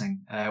pressing,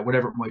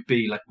 whatever it might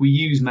be. Like we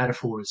use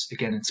metaphors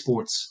again in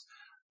sports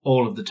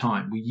all of the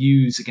time. We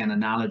use again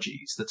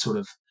analogies that sort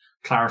of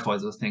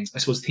clarifies those things. I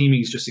suppose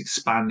theming is just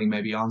expanding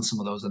maybe on some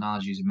of those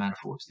analogies and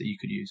metaphors that you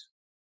could use.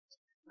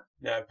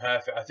 No,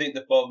 perfect. I think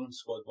the bomb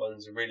squad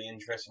one's a really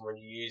interesting one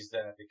you use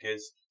there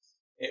because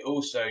it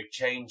also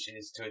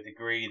changes to a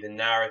degree the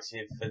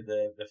narrative for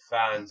the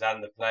fans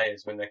and the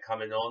players when they're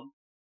coming on.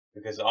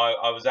 Because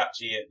I was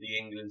actually at the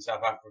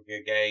England-South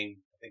Africa game,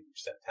 I think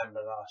September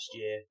last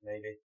year,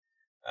 maybe,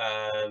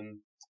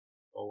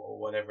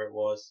 or whenever it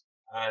was.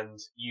 And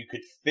you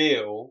could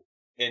feel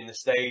in the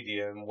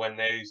stadium when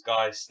those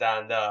guys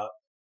stand up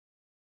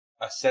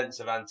a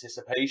sense of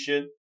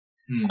anticipation.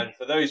 And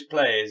for those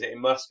players, it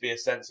must be a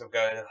sense of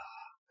going,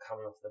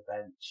 coming off the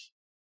bench.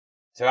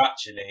 To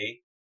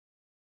actually,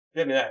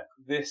 let me know,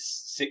 this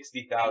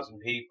 60,000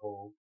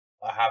 people,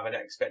 I have an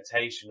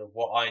expectation of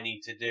what I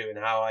need to do and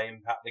how I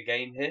impact the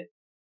game here.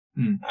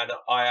 And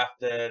I have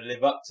to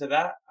live up to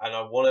that, and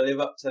I want to live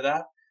up to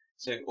that.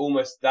 So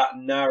almost that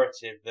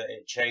narrative that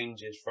it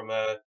changes from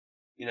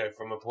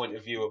from a point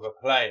of view of a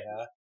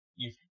player,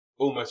 you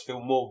almost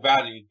feel more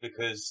valued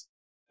because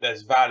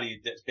there's value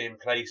that's being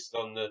placed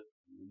on the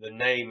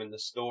name and the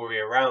story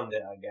around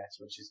it, I guess,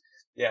 which is,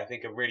 I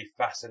think a really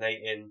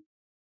fascinating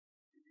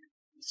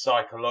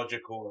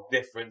psychological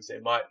difference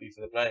it might be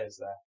for the players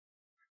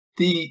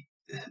there.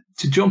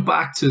 To jump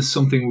back to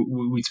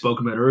something we spoke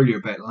about earlier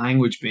about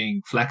language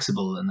being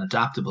flexible and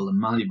adaptable and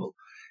malleable,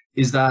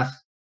 is that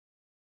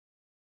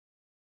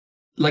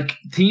like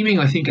theming,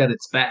 I think at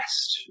its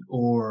best,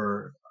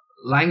 or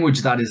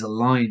language that is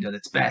aligned at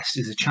its best,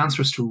 is a chance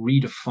for us to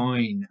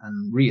redefine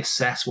and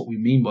reassess what we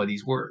mean by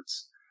these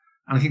words.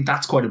 And I think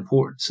that's quite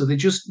important. So they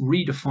just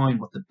redefined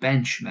what the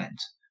bench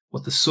meant,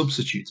 what the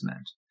substitutes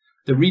meant.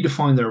 They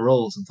redefined their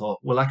roles and thought,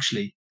 well,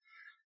 actually,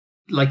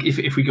 like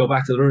if we go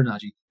back to the other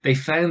analogy, they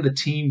found the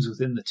teams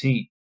within the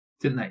team,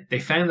 didn't they? They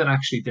found that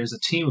actually there's a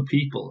team of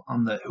people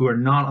who are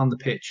not on the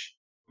pitch,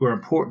 who are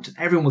important. And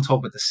everyone will talk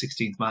about the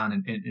 16th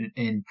man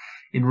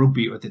in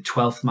rugby, or the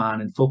 12th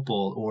man in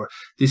football, or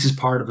this is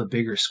part of a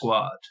bigger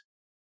squad.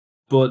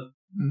 But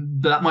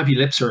that might be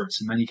lip service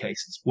in many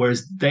cases,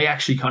 whereas they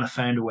actually kind of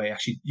found a way,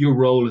 actually, your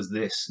role is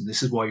this, and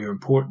this is why you're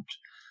important.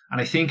 And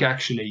I think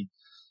actually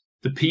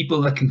the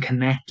people that can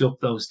connect up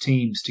those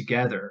teams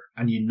together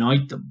and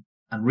unite them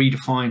and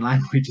redefine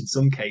language in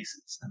some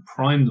cases and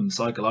prime them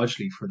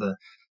psychologically for the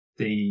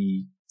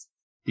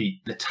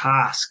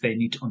task they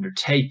need to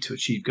undertake to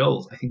achieve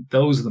goals, I think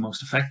those are the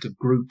most effective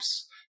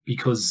groups,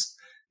 because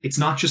it's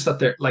not just that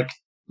they're like,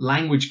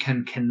 language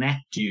can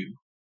connect you.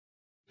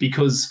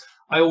 Because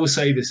I always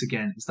say this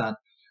again, is that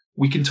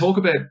we can talk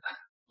about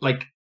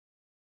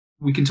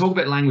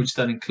language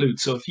that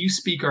includes, so if you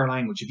speak our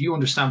language, if you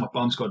understand what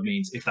bomb squad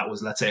means, if that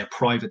was, let's say, a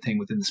private thing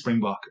within the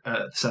Springbok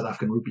South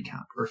African rugby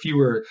camp, or if you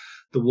were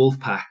the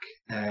Wolfpack,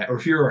 or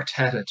if you're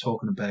Arteta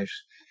talking about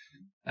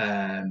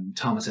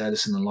Thomas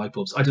Edison and light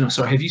bulbs. I don't know,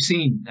 sorry, have you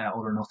seen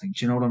All or Nothing?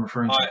 Do you know what I'm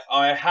referring to?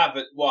 I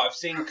haven't. Well, I've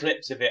seen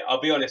clips of it.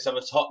 I'll be honest, I'm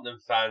a Tottenham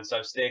fan, so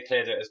I've steered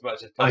clear of it as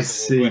much as possible. I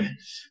see.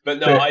 But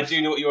no, I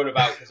do know what you're on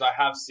about, because I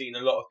have seen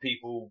a lot of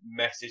people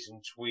message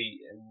and tweet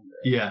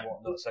and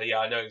whatnot. So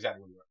I know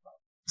exactly what you're on about.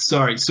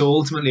 Sorry, so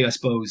ultimately I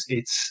suppose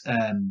it's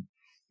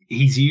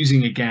he's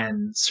using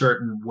again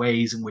certain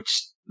ways in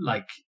which,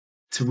 like,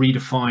 to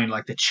redefine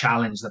like the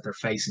challenge that they're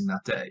facing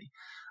that day.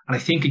 And I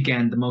think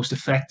again the most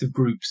effective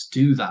groups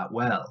do that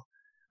well,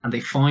 and they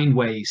find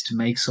ways to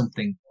make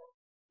something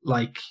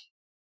like,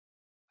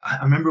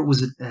 I remember it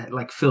was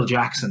like Phil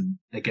Jackson,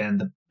 again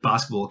the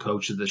basketball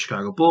coach of the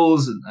Chicago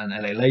Bulls and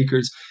LA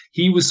Lakers.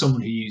 He was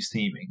someone who used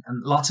theming,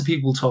 and lots of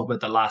people talk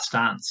about The Last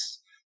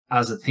Dance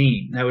as a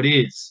theme. Now it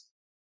is,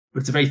 but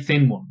it's a very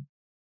thin one.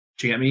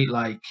 Do you get me?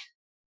 Like,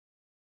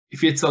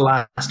 if it's the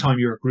last time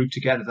you're a group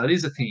together, that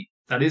is a theme.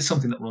 That is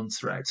something that runs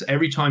throughout. So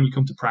every time you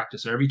come to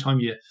practice, or every time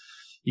you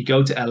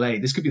go to LA,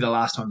 this could be the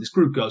last time this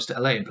group goes to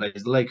LA and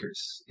plays the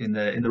Lakers in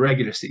the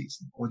regular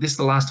season, or this is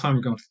the last time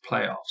we're going to the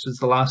playoffs. It's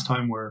the last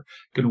time we're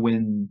going to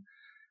win,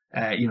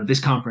 this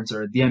conference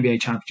or the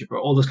NBA championship or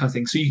all those kinds of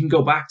things. So you can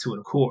go back to it,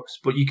 of course,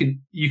 but you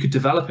could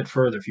develop it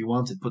further if you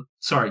wanted. But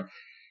sorry,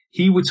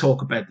 he would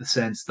talk about the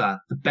sense that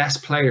the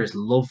best players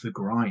love the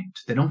grind.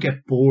 They don't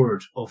get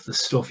bored of the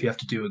stuff you have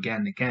to do again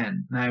and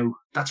again. Now,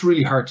 that's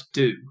really hard to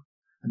do,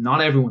 and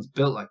not everyone's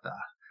built like that.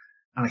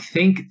 And I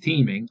think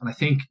theming, and I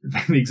think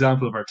the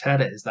example of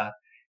Arteta is that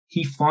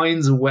he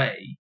finds a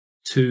way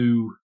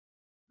to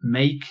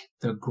make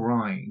the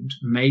grind,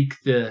 make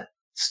the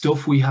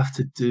stuff we have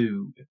to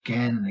do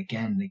again and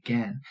again and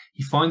again.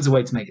 He finds a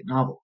way to make it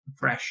novel and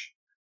fresh.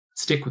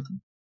 Stick with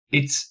them.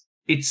 It's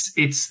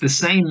the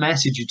same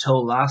message you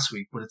told last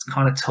week, but it's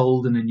kind of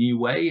told in a new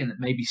way, and it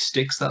maybe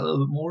sticks that a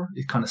little bit more.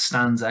 It kind of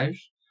stands out.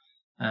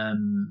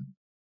 And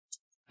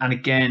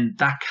again,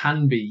 that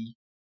can be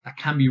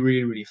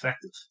really, really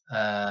effective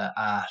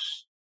at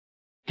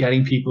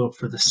getting people up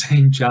for the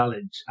same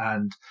challenge.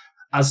 And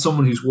as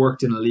someone who's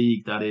worked in a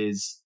league that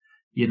is,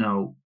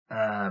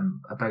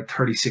 about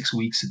 36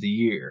 weeks of the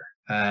year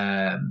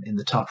in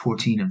the top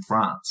 14 in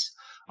France,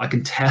 I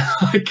can tell,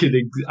 I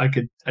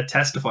could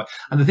testify.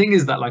 And the thing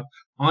is that, like,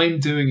 I'm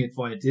doing it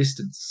via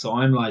distance. So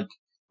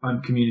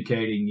I'm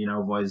communicating,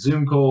 via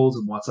Zoom calls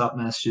and WhatsApp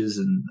messages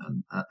and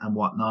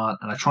whatnot.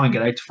 And I try and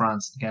get out to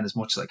France again as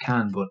much as I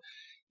can. But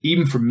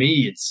even for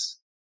me, it's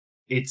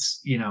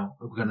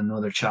we've got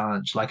another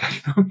challenge. Like, I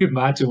can only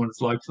imagine what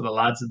it's like for the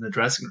lads in the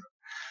dressing room.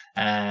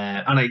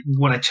 And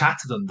when I chat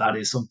to them, that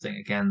is something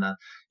again that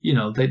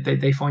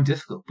they find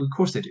difficult. But of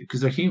course they do,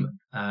 because they're human.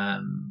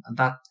 And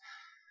that,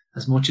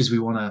 as much as we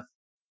want to,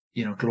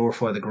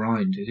 glorify the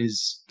grind, it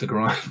is the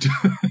grind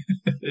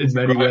in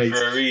many ways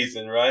for a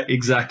reason, right?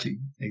 Exactly.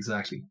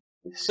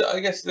 So I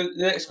guess the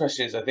next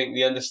question is, I think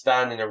the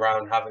understanding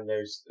around having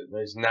those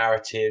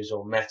narratives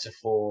or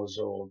metaphors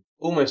or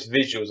almost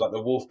visuals, like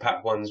the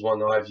Wolfpack one's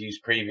one I've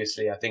used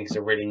previously. I think is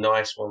a really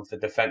nice one for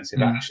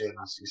defensive actions.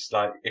 It's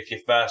like, if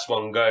your first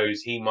one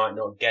goes, he might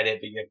not get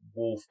it, but your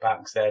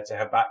Wolfpack's there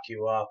to back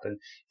you up. And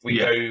if we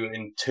go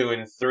in 2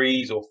 and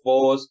 3s or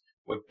 4s,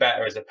 we're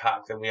better as a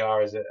pack than we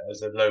are as a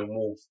lone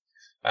wolf.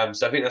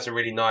 So I think that's a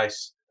really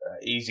nice,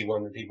 easy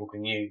one that people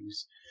can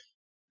use.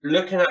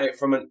 Looking at it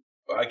from a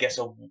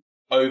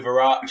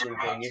overarching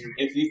thing,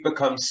 if you've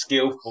become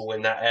skillful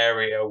in that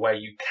area where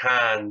you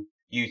can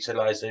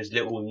utilize those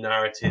little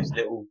narratives,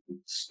 little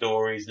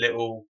stories,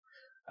 little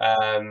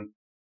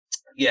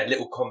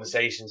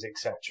conversations,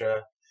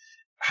 etc.,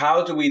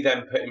 how do we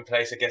then put in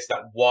place, I guess,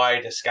 that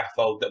wider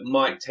scaffold that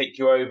might take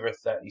you over a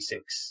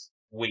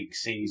 36-week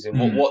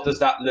season? What does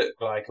that look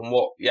like? And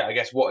what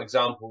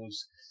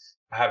examples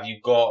have you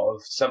got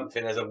of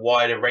something as a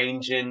wider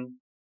ranging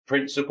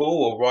principle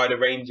or wider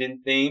ranging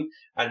theme,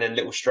 and then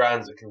little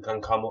strands that can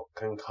come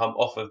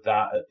off of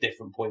that at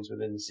different points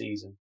within the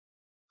season?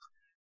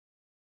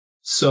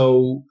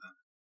 So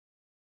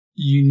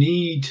you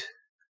need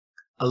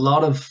a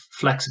lot of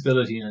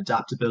flexibility and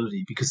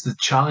adaptability, because the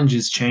challenge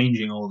is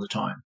changing all the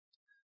time,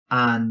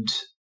 and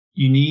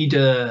you need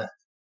a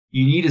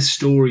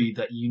story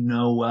that you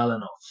know well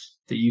enough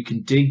that you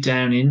can dig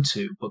down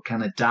into, but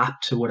can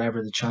adapt to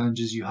whatever the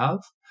challenges you have.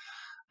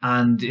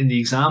 And in the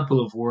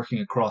example of working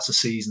across a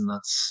season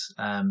that's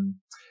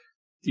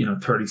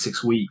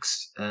 36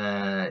 weeks,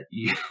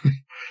 you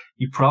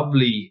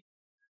probably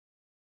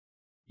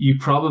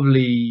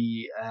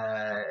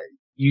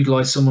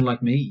utilize someone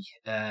like me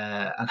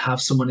and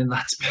have someone in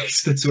that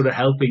space that's sort of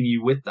helping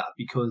you with that,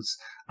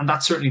 and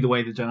that's certainly the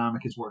way the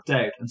dynamic has worked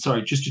out. And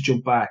sorry, just to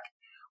jump back,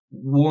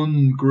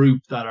 one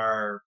group that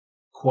are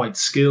quite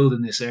skilled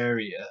in this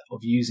area of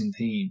using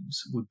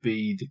themes would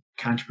be the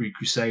Canterbury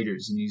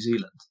Crusaders in New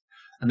Zealand.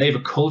 And they have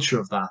a culture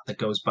of that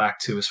goes back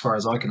to, as far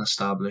as I can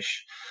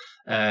establish,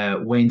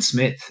 Wayne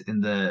Smith in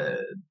the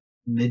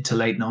mid to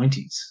late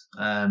 90s.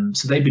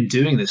 So they've been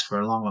doing this for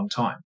a long, long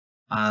time.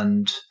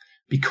 And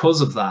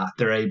because of that,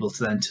 they're able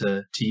to then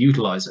to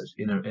utilize it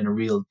in a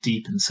real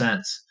deep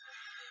sense.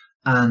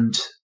 And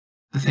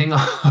the thing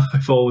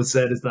I've always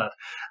said is that,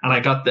 and I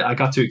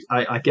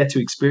get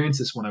to experience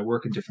this when I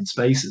work in different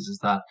spaces, is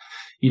that,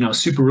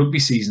 Super Rugby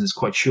season is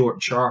quite short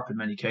and sharp in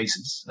many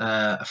cases.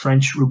 A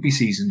French rugby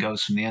season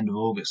goes from the end of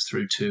August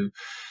through to,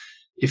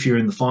 if you're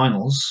in the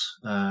finals,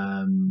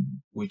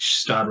 which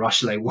Stade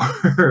Rochelle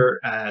were,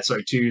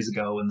 2 years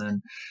ago, and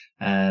then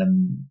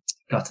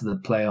got to the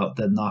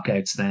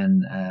knockouts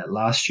then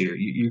last year,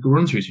 you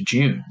run through to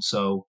June.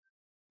 So,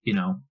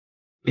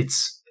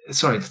 it's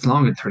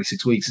longer than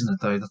 36 weeks, isn't it?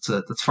 Though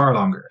that's far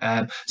longer.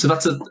 I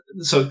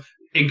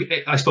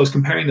suppose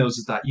comparing those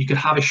is that you could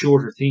have a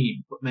shorter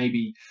theme, but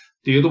maybe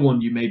the other one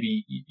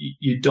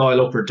you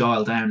dial up or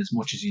dial down as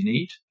much as you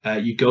need.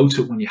 You go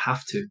to it when you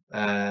have to.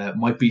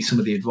 Might be some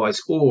of the advice,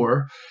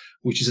 or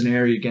which is an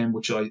area again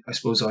which I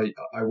suppose I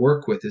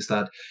work with, is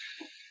that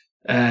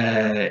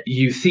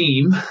you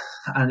theme,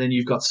 and then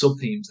you've got sub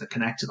themes that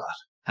connect to that,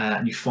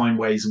 and you find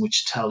ways in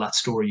which to tell that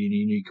story in a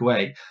unique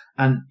way.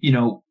 And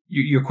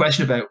your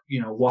question about,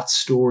 what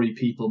story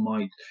people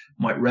might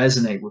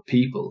resonate with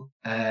people,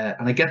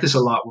 and I get this a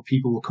lot where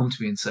people will come to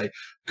me and say,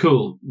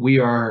 "Cool, we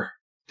are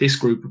this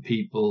group of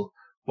people.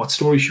 What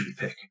story should we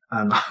pick?"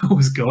 And I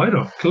always go, "I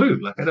don't have a clue.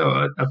 Like,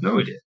 I've no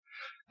idea."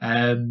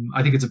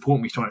 I think it's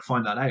important we try to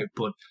find that out,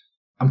 but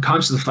I'm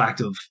conscious of the fact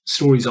of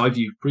stories I've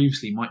viewed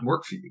previously might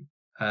work for you,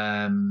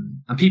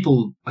 and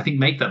people, I think,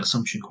 make that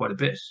assumption quite a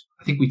bit.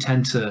 I think we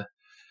tend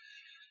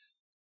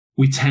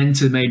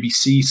to maybe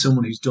see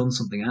someone who's done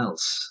something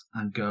else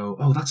and go,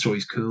 "Oh, that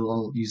story's cool.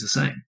 I'll use the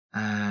same."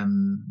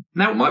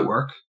 Now it might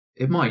work,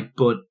 it might,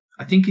 but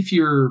I think if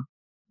you're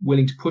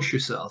willing to push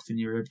yourself and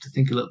you're able to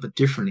think a little bit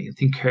differently and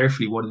think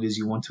carefully what it is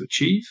you want to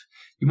achieve,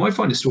 you might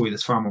find a story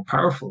that's far more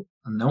powerful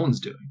and no one's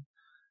doing.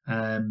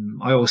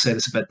 I always say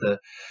this about the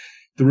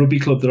rugby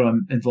club that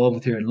I'm involved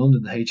with here in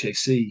London, the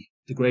HAC,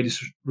 the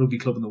greatest rugby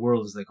club in the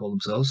world, as they call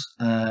themselves.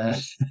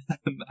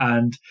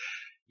 And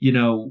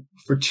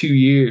for 2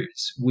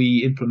 years,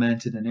 we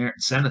implemented an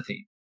Ayrton Senna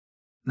theme.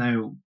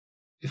 Now,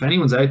 if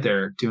anyone's out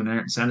there doing an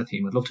Ayrton Senna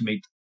theme, I'd love to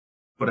meet them,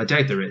 but I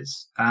doubt there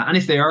is. And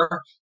if they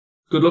are,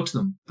 good luck to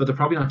them, but they're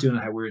probably not doing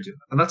it how we're doing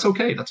it. And that's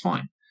okay, that's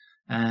fine.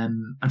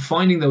 And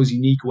finding those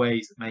unique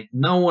ways that make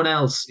no one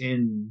else is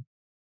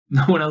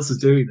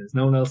doing this.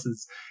 No one else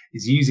is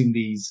using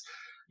these,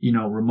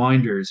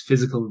 reminders,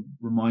 physical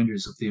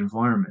reminders of the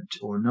environment,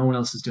 or no one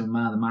else is doing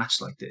man the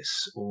match like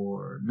this,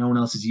 or no one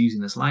else is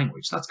using this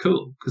language. That's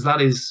cool, because that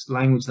is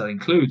language that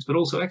includes but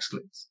also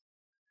excludes,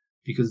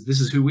 because this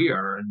is who we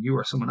are and you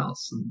are someone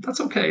else, and that's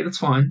okay, that's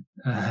fine.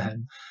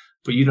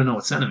 But you don't know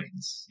what Senna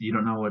means. You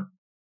don't know what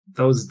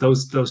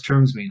those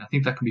terms mean. I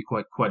think that can be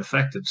quite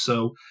effective.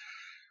 So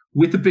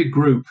with the big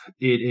group,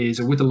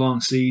 or with a long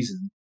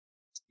season,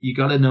 you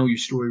got to know your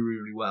story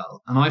really, really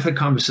well. And I've had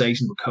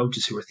conversations with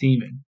coaches who are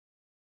theming,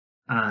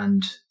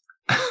 and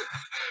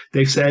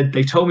they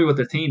told me what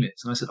their theme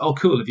is. And I said, "Oh,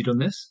 cool. Have you done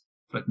this?"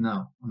 They're like,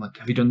 "No." I'm like,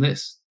 "Have you done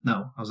this?"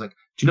 "No." I was like,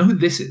 "Do you know who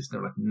this is?"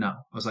 They're like, "No."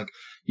 I was like,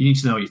 "You need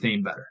to know your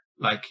theme better.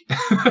 Like,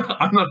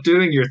 I'm not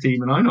doing your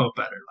theme and I know it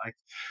better."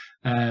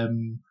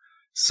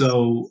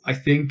 So I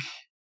think,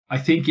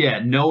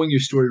 yeah, knowing your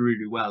story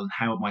really well and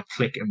how it might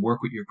click and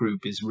work with your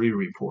group is really,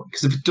 really important.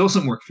 Because if it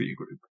doesn't work for your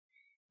group,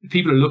 if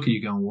people are looking at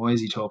you going, "Why is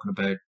he talking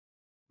about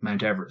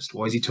Mount Everest?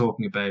 Why is he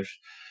talking about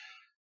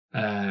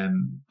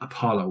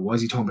Apollo? Why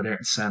is he talking about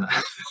Ayrton Senna?"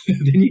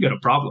 Then you got a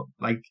problem.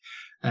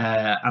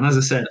 And as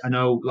I said, I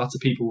know lots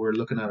of people were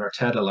looking at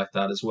Arteta like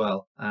that as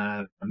well,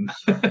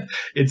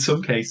 in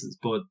some cases.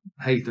 But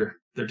hey,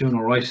 they're doing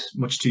all right,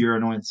 much to your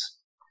annoyance.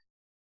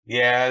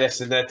 Yeah,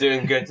 listen, they're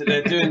doing good.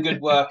 They're doing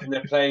good work and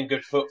they're playing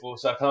good football,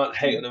 so I can't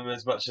hate on them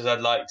as much as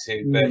I'd like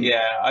to. But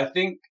yeah, I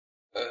think,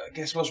 I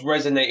guess what's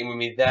resonating with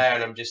me there,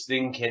 and I'm just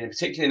thinking,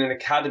 particularly in an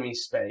academy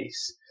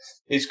space,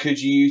 is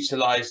could you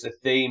utilise the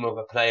theme of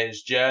a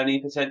player's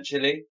journey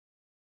potentially?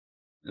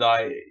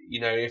 Like,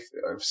 if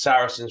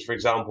Saracens, for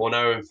example, and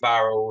Owen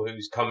Farrell,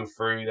 who's come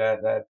through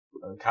their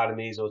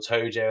academies, or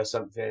Toje or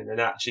something, and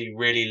actually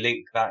really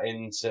link that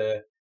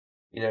into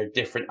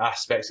different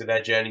aspects of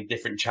their journey,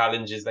 different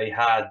challenges they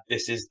had.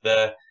 This is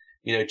the,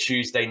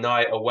 Tuesday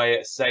night away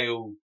at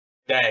Sale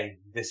day.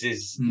 This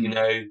is,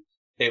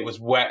 it was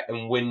wet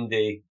and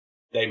windy.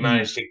 They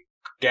managed to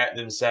get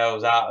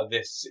themselves out of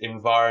this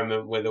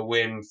environment with a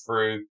win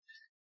through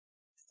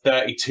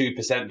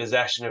 32%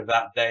 possession of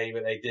that day,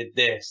 but they did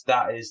this.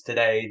 That is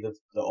today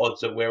the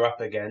odds that we're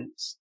up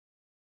against.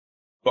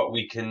 But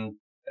we can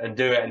and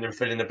do it and then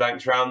fill in the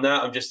blanks around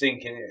that. I'm just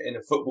thinking in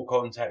a football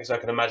context, I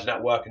can imagine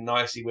that working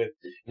nicely with,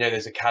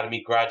 there's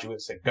academy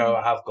graduates that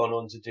have gone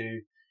on to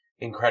do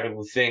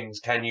incredible things.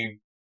 Can you,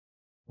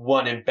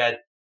 one, embed,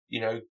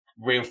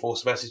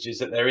 reinforce messages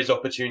that there is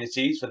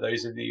opportunities for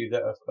those of you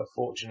that are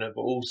fortunate,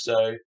 but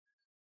also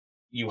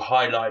you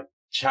highlight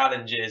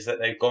challenges that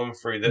they've gone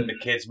through that the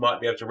kids might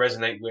be able to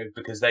resonate with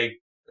because they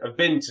have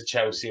been to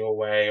Chelsea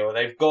away, or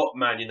they've got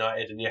Man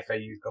United in the FA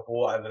Youth Cup,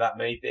 or whatever that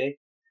may be.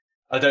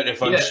 I don't know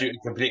if I'm shooting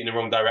completely in the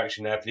wrong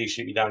direction there. Please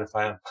shoot me down if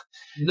I am.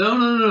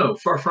 No.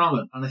 Far from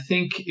it. And I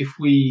think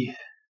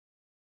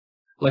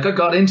I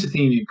got into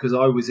theming because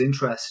I was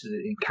interested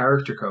in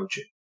character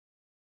coaching,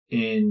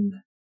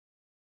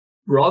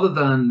 rather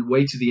than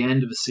wait to the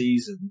end of a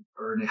season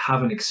or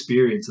have an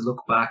experience and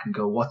look back and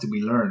go, "What did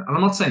we learn?" And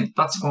I'm not saying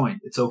that's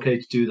fine. It's okay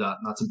to do that,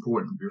 and that's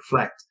important. We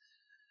reflect.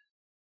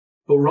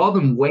 But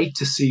rather than wait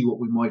to see what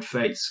we might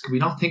face, can we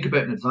not think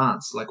about in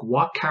advance? Like,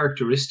 what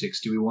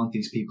characteristics do we want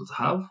these people to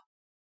have?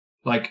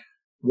 Like,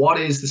 what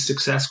is the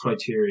success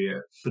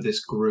criteria for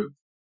this group?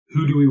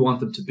 Who do we want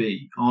them to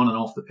be on and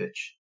off the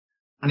pitch?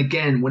 And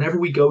again, whenever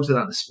we go to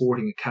that in a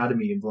sporting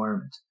academy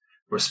environment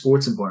or a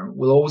sports environment,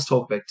 we'll always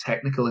talk about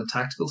technical and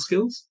tactical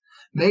skills,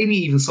 maybe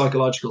even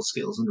psychological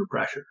skills under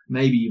pressure.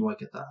 Maybe you might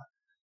get that.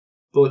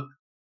 But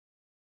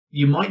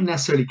you might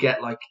necessarily get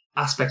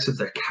aspects of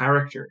their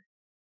character,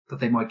 that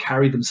they might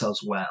carry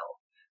themselves well,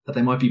 that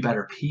they might be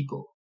better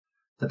people,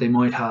 that they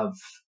might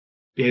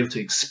be able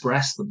to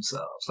express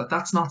themselves.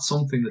 That's not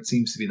something that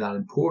seems to be that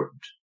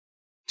important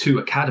to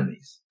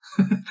academies.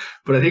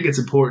 But I think it's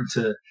important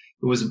to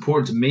it was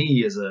important to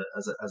me as a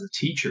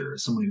teacher,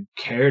 as someone who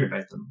cared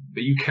about them.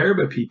 But you care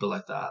about people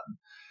like that.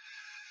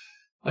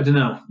 I don't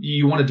know.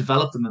 You want to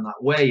develop them in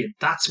that way, and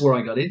that's where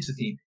I got into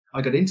theming.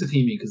 I got into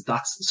theming because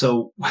that's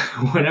so.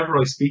 Whenever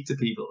I speak to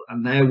people,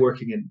 and now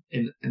working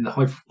in the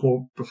high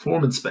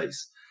performance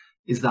space,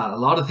 is that a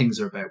lot of things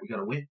are about we got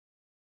to win,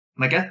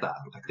 and I get that.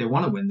 Like they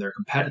want to win, they're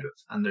competitive,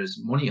 and there's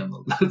money on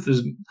the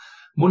there's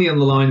money on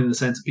the line in the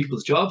sense of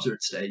people's jobs are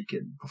at stake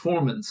and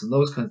performance and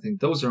those kind of things.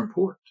 Those are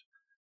important,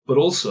 but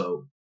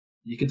also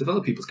you can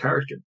develop people's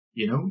character.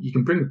 You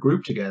can bring a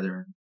group together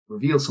and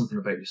reveal something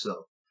about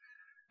yourself.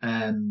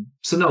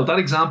 So no, that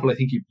example I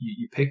think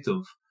you picked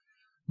of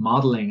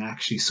modeling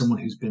actually someone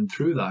who's been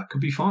through that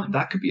could be fine.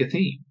 That could be a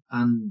theme,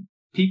 and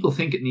people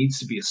think it needs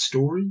to be a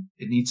story.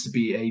 It needs to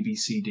be A, B,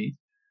 C, D.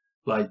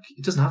 Like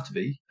it doesn't have to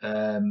be.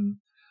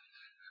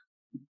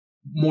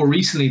 More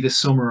recently this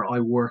summer,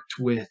 I worked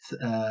in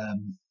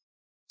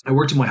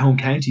my home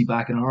county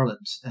back in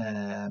Ireland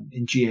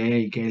in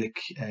GAA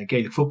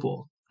Gaelic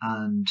football,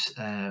 and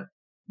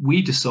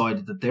we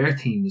decided that their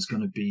team was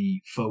going to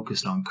be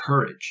focused on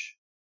courage.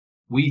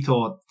 We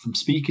thought from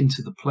speaking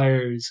to the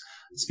players,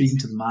 speaking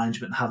to the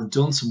management, and having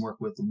done some work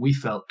with them, we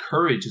felt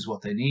courage is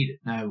what they needed.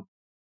 Now,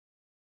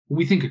 when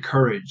we think of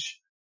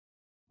courage,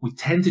 we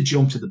tend to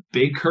jump to the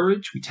big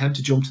courage. We tend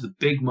to jump to the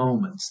big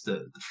moments,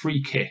 the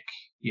free kick,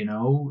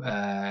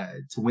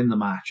 to win the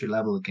match or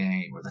level the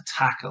game, or the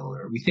tackle,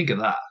 or we think of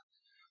that.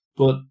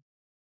 But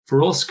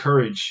for us,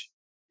 courage,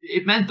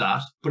 it meant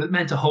that, but it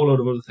meant a whole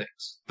lot of other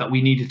things that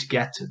we needed to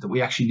get to, that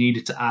we actually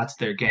needed to add to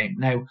their game.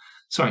 Now,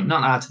 sorry,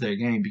 not add to their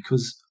game,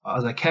 because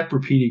as I kept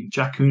repeating,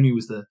 Jack Cooney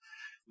was the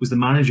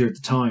manager at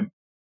the time,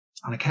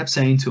 and I kept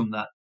saying to him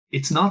that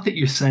it's not that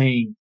you're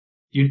saying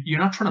you're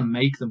not trying to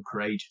make them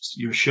courageous.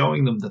 You're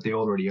showing them that they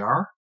already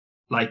are,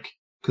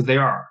 because they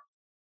are.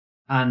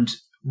 And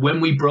when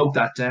we broke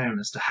that down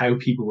as to how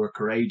people were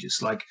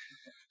courageous, like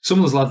some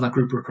of those lads in that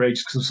group were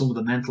courageous because of some of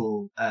the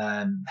mental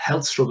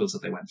health struggles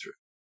that they went through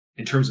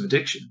in terms of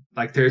addiction.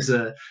 Like there's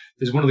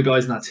one of the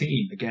guys in that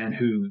team again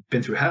who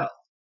been through hell,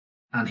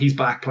 and he's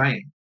back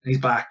playing, and he's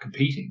back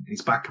competing, and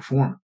he's back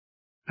performing,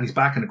 and he's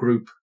back in a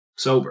group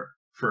sober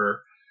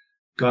for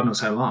God knows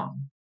how long.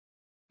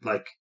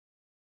 Like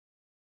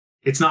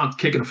it's not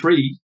kicking a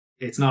free,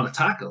 it's not a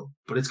tackle,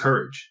 but it's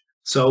courage.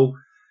 So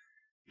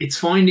it's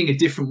finding a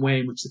different way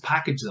in which to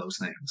package those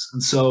things.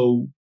 And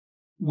so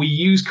we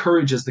use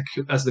courage as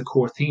the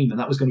core theme, and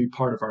that was going to be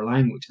part of our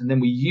language. And then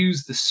we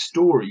use the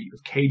story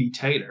of Katie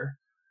Taylor,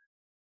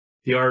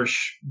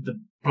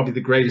 probably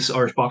the greatest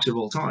Irish boxer of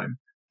all time.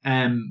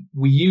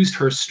 We used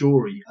her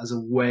story as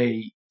a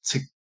way to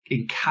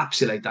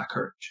encapsulate that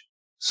courage.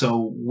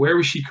 So where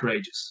was she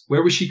courageous?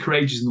 Where was she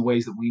courageous in the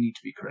ways that we need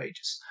to be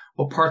courageous?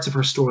 What parts of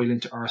her story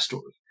linked to our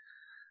story?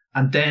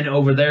 And then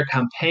over their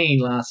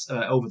campaign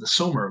over the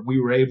summer, we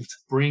were able to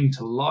bring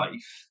to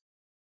life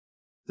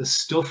the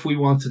stuff we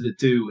wanted to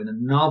do in a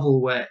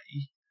novel way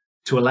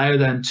to allow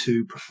them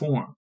to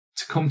perform,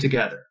 to come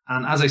together.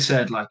 And as I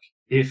said, like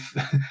if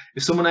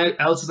someone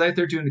else is out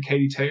there doing the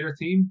Katie Taylor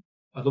theme,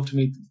 I'd love to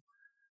meet them.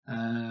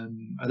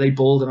 Are they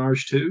bold and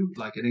Irish too?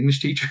 Like an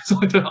English teacher?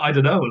 So I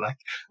don't know. Like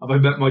have I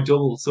met my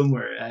double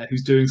somewhere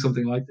who's doing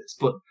something like this?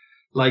 But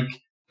like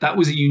that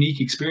was a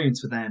unique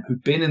experience for them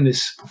who'd been in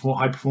this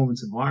high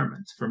performance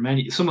environment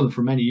some of them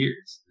for many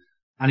years.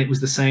 And it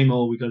was the same,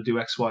 we got to do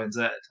X, Y, and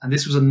Z. And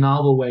this was a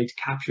novel way to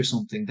capture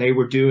something they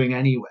were doing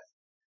anyway,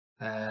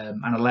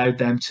 and allowed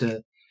them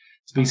to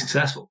be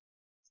successful.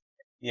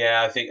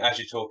 Yeah, I think as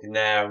you're talking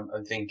now,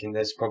 I'm thinking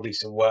there's probably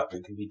some work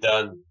that can be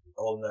done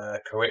on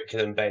the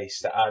curriculum base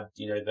to add,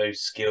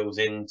 those skills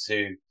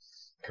into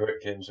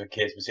curriculums for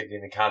kids, particularly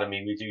in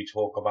academy. We do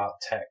talk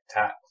about tech,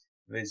 tact,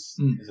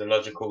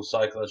 physiological,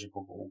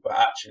 psychological, but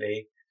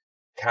actually,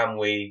 can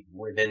we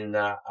within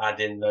that add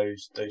in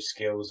those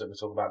skills that we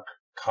talk about,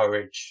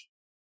 courage,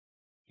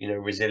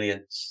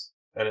 resilience,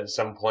 and at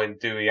some point,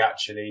 do we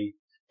actually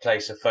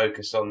place a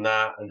focus on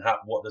that, and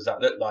what does that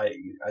look like?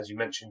 As you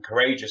mentioned,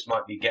 courageous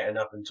might be getting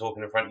up and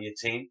talking in front of your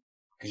team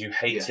because you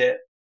hate it.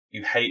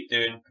 You hate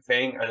doing the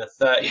thing, and a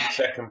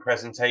 30-second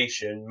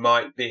presentation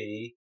might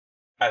be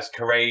as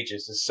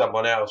courageous as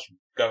someone else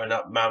going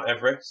up Mount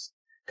Everest,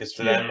 because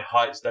for them,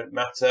 heights don't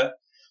matter,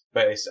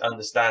 but it's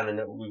understanding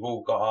that we've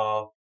all got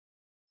our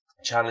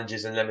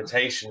challenges and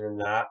limitation in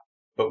that,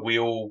 but we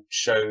all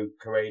show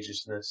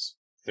courageousness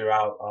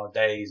throughout our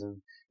days,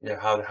 and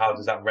how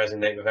does that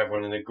resonate with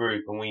everyone in the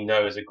group? And we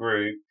know as a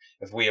group,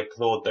 if we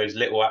applaud those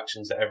little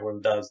actions that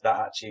everyone does, that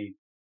actually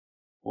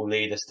will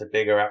lead us to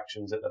bigger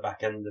actions at the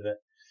back end of it.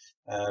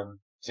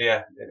 So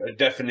yeah,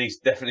 definitely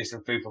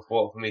some food for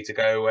thought for me to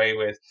go away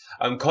with.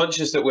 I'm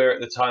conscious that we're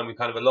at the time we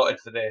kind of allotted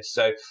for this,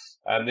 so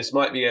this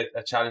might be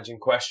a challenging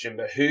question,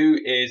 but who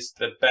is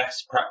the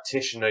best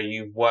practitioner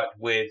you've worked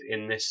with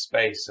in this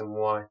space, and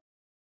why?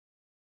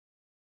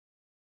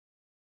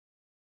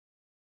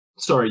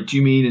 Sorry, do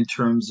you mean in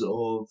terms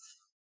of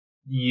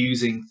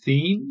using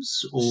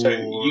themes, or so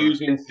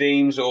using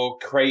themes, or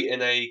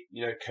creating a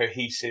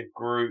cohesive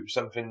group,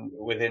 something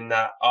within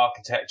that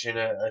architecture,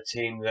 a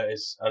team that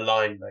is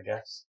aligned, I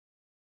guess?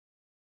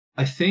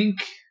 I think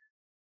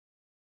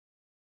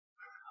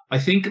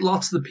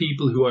lots of the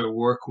people who I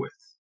work with,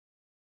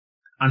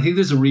 and I think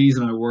there's a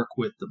reason I work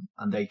with them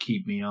and they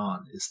keep me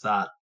on, is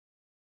that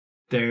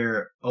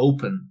they're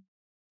open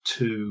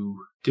to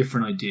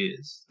different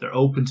ideas. They're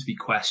open to be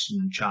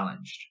questioned and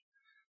challenged.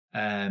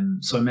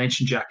 So I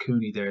mentioned Jack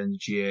Cooney there in the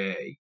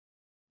GAA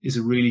is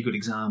a really good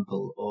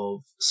example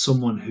of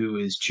someone who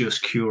is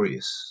just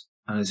curious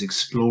and is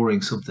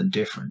exploring something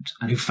different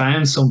and who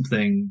found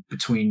something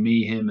between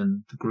me, him,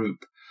 and the group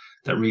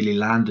that really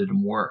landed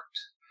and worked.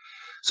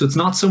 So it's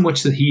not so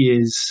much that he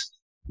is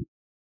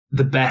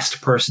the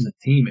best person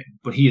at theming,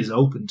 but he is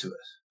open to it.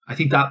 I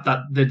think that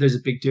there's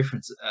a big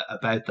difference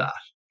about that.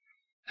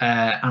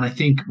 And I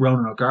think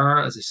Ronan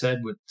O'Gara, as I said,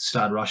 with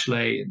Stade Rochelle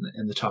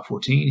in the top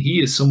 14,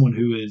 he is someone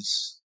who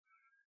is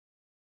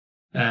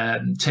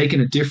taken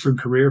a different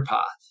career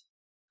path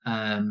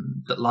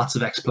that lots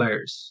of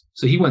ex-players.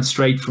 So he went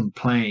straight from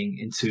playing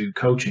into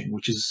coaching,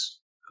 which is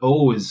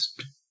always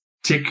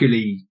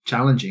particularly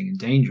challenging and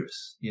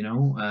dangerous.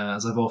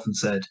 As I've often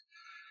said,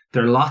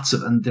 there are lots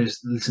of, and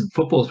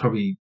football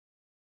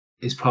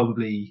is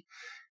probably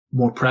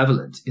more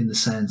prevalent in the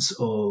sense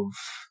of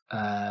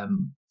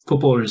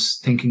footballers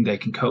thinking they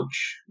can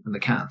coach and they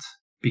can't,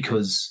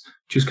 because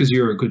just because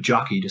you're a good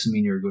jockey doesn't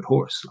mean you're a good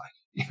horse.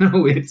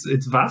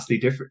 It's vastly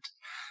different.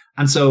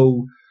 And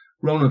so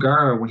Ronan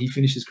O'Gara, when he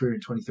finished his career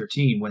in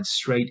 2013, went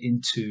straight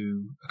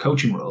into a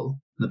coaching role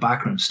in the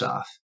backroom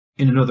staff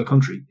in another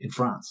country, in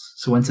France.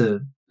 So went to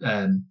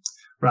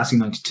Racing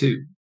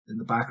 92 in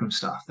the backroom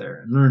staff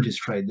there and learned his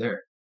trade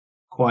there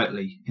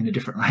quietly in a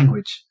different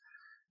language.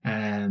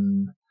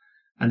 And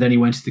then he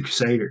went to the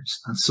Crusaders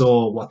and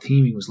saw what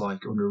theming was like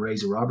under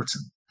Razor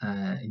Robertson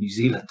in New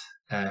Zealand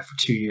for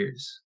 2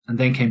 years. And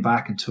then came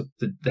back and took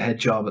the head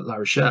job at La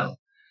Rochelle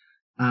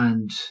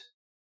and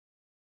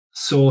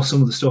saw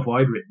some of the stuff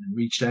I'd written and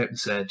reached out and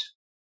said,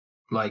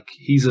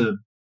 he's a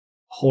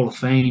Hall of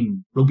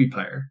Fame rugby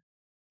player.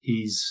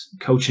 He's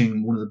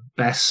coaching one of the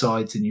best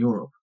sides in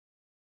Europe.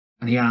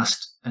 And he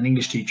asked an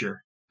English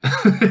teacher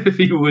if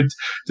he would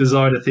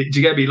design a thing. Do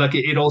you get me?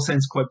 It all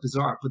sounds quite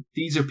bizarre, but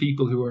these are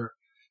people who are,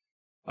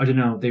 I don't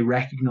know, they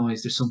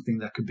recognize there's something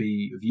that could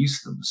be of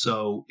use to them.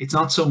 So it's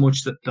not so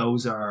much that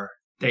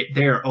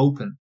they are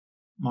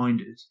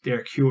open-minded,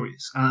 they're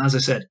curious. And as I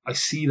said, I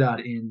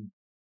certainly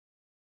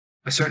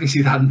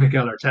see that in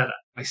Mikel Arteta.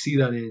 I see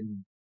that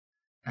in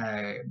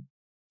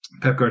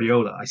Pep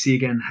Guardiola. I see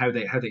again how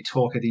they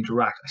talk, how they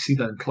interact. I see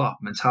that in Klopp.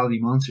 Mentality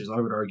Monsters, I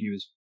would argue,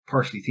 is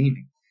partially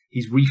theming.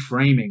 He's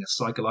reframing a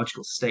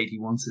psychological state he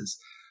wants his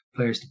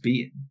players to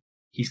be in.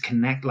 He's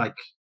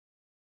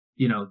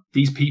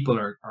these people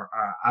are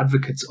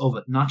advocates of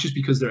it, not just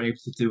because they're able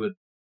to do it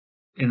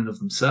in and of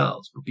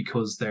themselves, but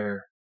because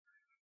they're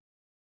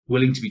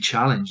willing to be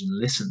challenged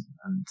and listen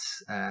and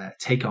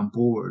take on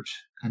board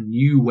a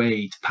new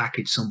way to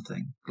package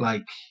something.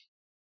 Like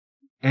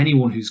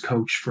anyone who's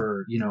coached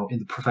for, in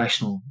the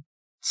professional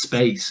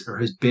space or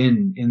has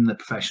been in the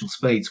professional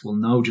space will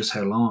know just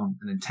how long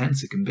and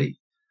intense it can be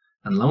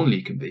and lonely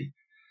it can be.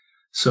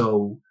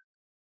 So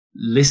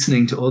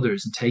listening to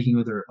others and taking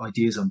other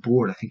ideas on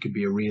board, I think, could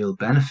be a real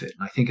benefit.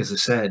 And I think, as I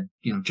said,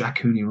 Jack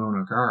Cooney and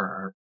Ronan O'Gara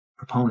are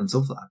proponents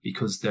of that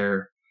because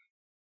they're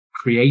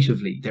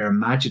creatively, they're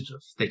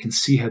imaginative. They can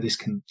see how this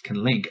can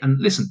link. And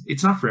listen,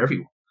 it's not for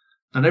everyone.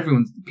 And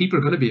people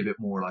are going to be a bit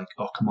more like,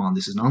 oh, come on,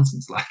 this is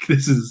nonsense.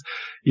 This is,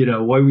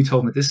 why are we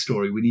talking about this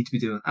story? We need to be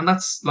doing, and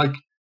that's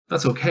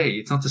okay.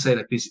 It's not to say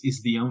this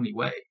is the only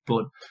way,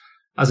 but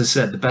as I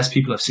said, the best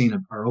people I've seen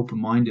are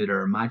open-minded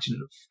or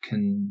imaginative,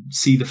 can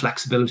see the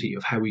flexibility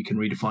of how we can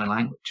redefine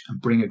language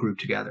and bring a group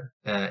together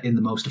in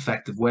the most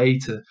effective way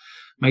to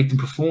make them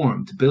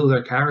perform, to build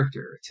their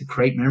character, to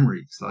create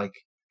memories.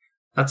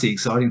 That's the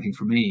exciting thing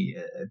for me,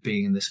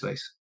 being in this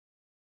space.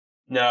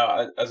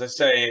 No, as I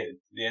say at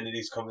the end of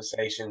these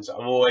conversations,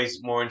 I'm always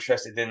more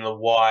interested in the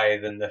why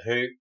than the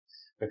who,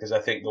 because I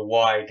think the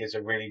why gives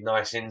a really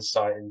nice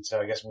insight into,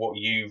 I guess, what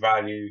you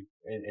value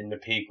in the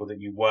people that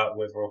you work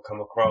with or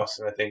come across.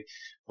 And I think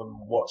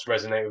from what's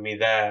resonated with me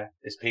there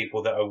is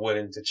people that are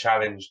willing to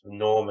challenge the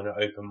norm and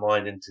are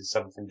open-minded to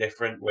something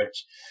different,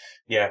 which,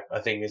 I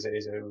think is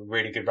a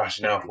really good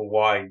rationale for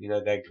why,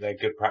 they're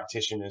good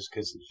practitioners,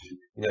 because,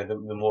 the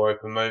more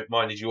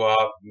open-minded you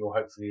are, you'll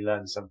hopefully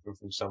learn something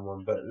from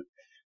someone. But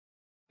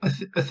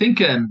I think,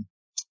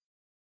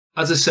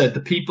 as I said,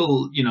 the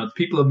people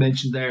I've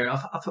mentioned there,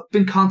 I've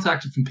been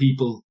contacted from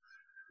people,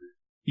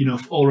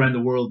 all around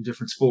the world in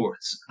different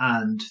sports,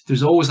 and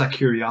there's always that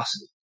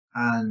curiosity.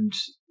 And,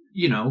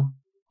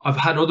 I've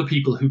had other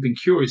people who've been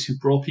curious, who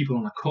brought people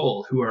on a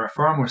call who are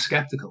far more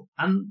skeptical,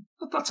 and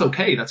that's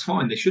okay. That's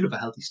fine. They should have a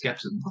healthy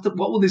skepticism.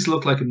 What will this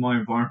look like in my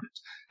environment?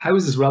 How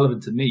is this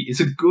relevant to me? It's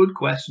a good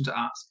question to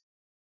ask.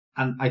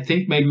 And I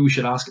think maybe we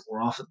should ask it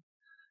more often.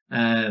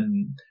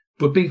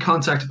 But being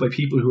contacted by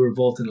people who are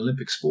involved in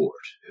Olympic sport,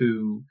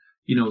 who,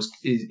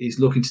 is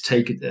looking to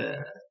take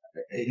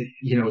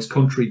his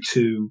country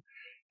to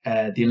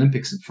the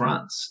Olympics in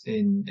France,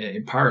 in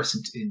Paris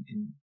in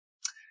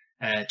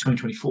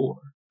 2024.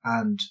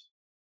 And,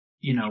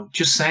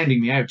 just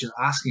sounding me out, just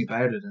asking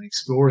about it and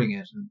exploring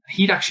it. And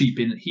he'd actually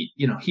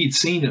he'd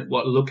seen it,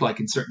 what it looked like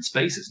in certain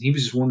spaces, and he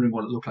was just wondering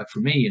what it looked like for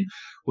me and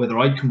whether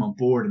I'd come on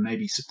board and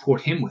maybe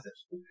support him with it.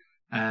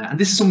 And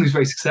this is someone who's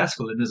very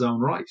successful in his own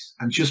right,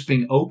 and just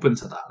being open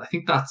to that. I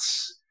think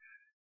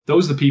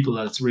those are the people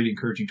that it's really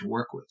encouraging to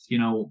work with.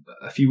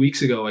 A few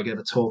weeks ago, I gave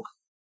a talk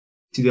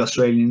to the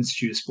Australian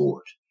Institute of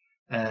Sport,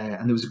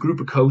 and there was a group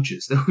of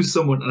coaches. There was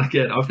someone, and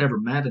again, I've never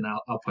met an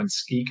alpine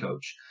ski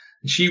coach,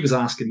 and she was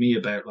asking me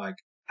about like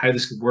how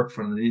this could work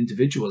from an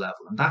individual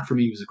level, and that for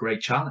me was a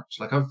great challenge.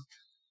 Like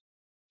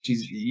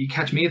you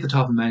catch me at the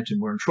top of a mountain,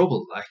 we're in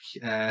trouble. Like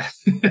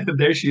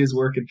there she is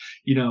working.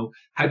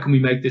 How can we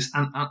make this?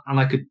 And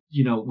I could,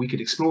 we could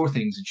explore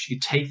things, and she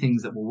could take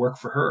things that will work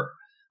for her.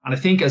 And I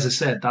think, as I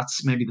said,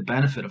 that's maybe the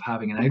benefit of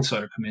having an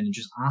outsider come in and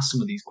just ask some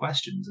of these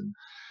questions and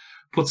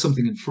put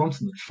something in front of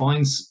them that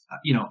finds,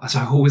 as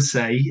I always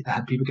say,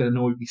 people get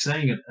annoyed with me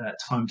saying it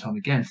time and time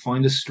again,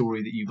 find a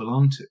story that you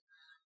belong to.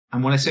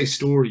 And when I say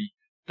story,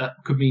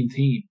 that could mean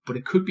theme, but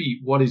it could be,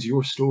 what is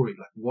your story?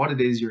 Like what it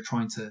is you're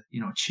trying to,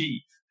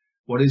 achieve,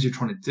 what it is you're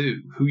trying to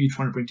do, who you're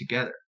trying to bring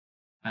together.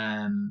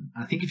 And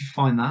I think if you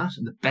find that,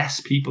 and the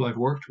best people I've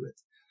worked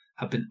with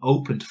have been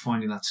open to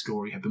finding that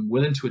story, have been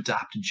willing to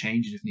adapt and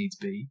change it if needs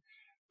be,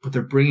 but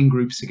they're bringing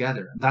groups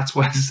together. And that's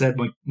why I said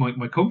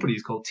my company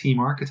is called Team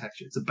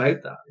Architecture. It's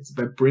about that. It's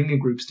about bringing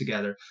groups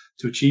together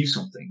to achieve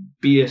something,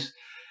 be it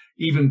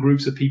even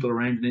groups of people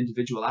around an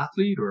individual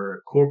athlete or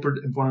a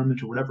corporate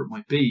environment or whatever it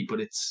might be. But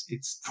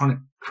it's trying to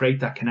create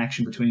that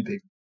connection between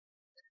people.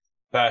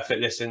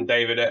 Perfect. Listen,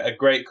 David, a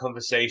great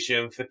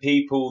conversation. For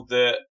people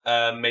that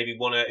maybe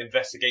want to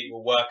investigate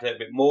your work a little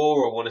bit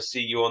more or want to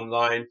see you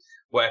online,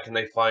 where can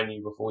they find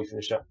you before we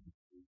finish up?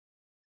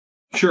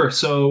 Sure.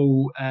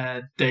 So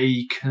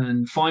they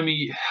can find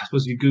me, I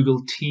suppose, if you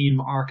Google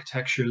Team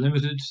Architecture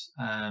Limited.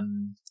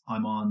 I'm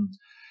on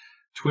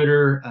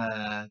Twitter.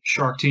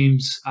 Shark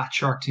Teams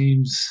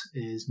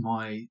is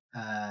my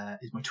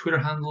Twitter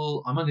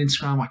handle. I'm on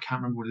Instagram. I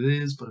can't remember what it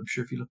is, but I'm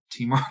sure if you look at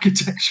Team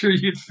Architecture,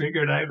 you'd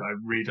figure it out. I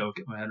really don't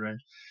get my head around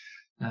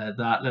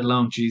that. Let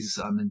alone, Jesus,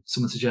 someone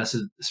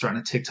suggested starting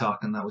a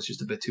TikTok, and that was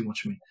just a bit too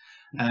much for me.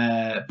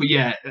 But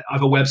yeah, I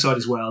have a website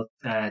as well,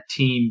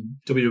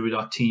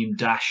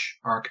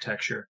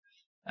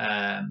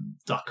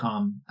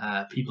 www.team-architecture.com.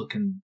 People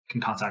can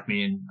contact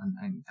me and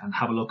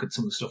have a look at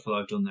some of the stuff that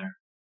I've done there.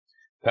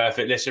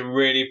 Perfect. Listen,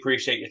 really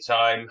appreciate your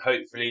time.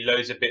 Hopefully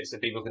loads of bits that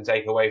people can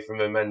take away from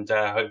them, and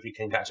hopefully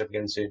can catch up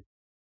again soon.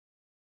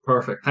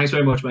 Perfect. Thanks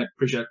very much, mate.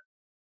 Appreciate it.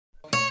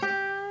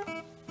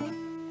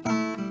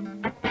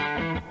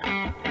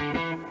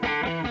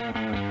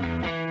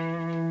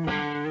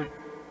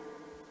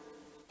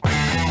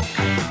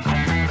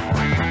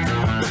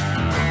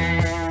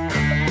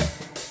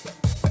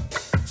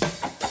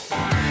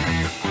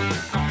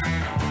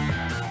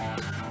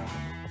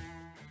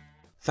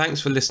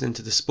 Thanks for listening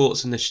to the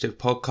Sports Initiative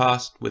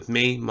podcast with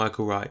me,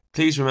 Michael Wright.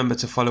 Please remember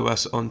to follow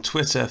us on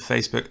Twitter,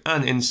 Facebook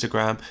and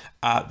Instagram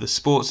at the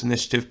Sports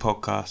Initiative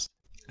Podcast,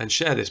 and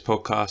share this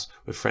podcast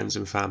with friends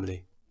and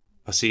family.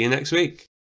 I'll see you next week.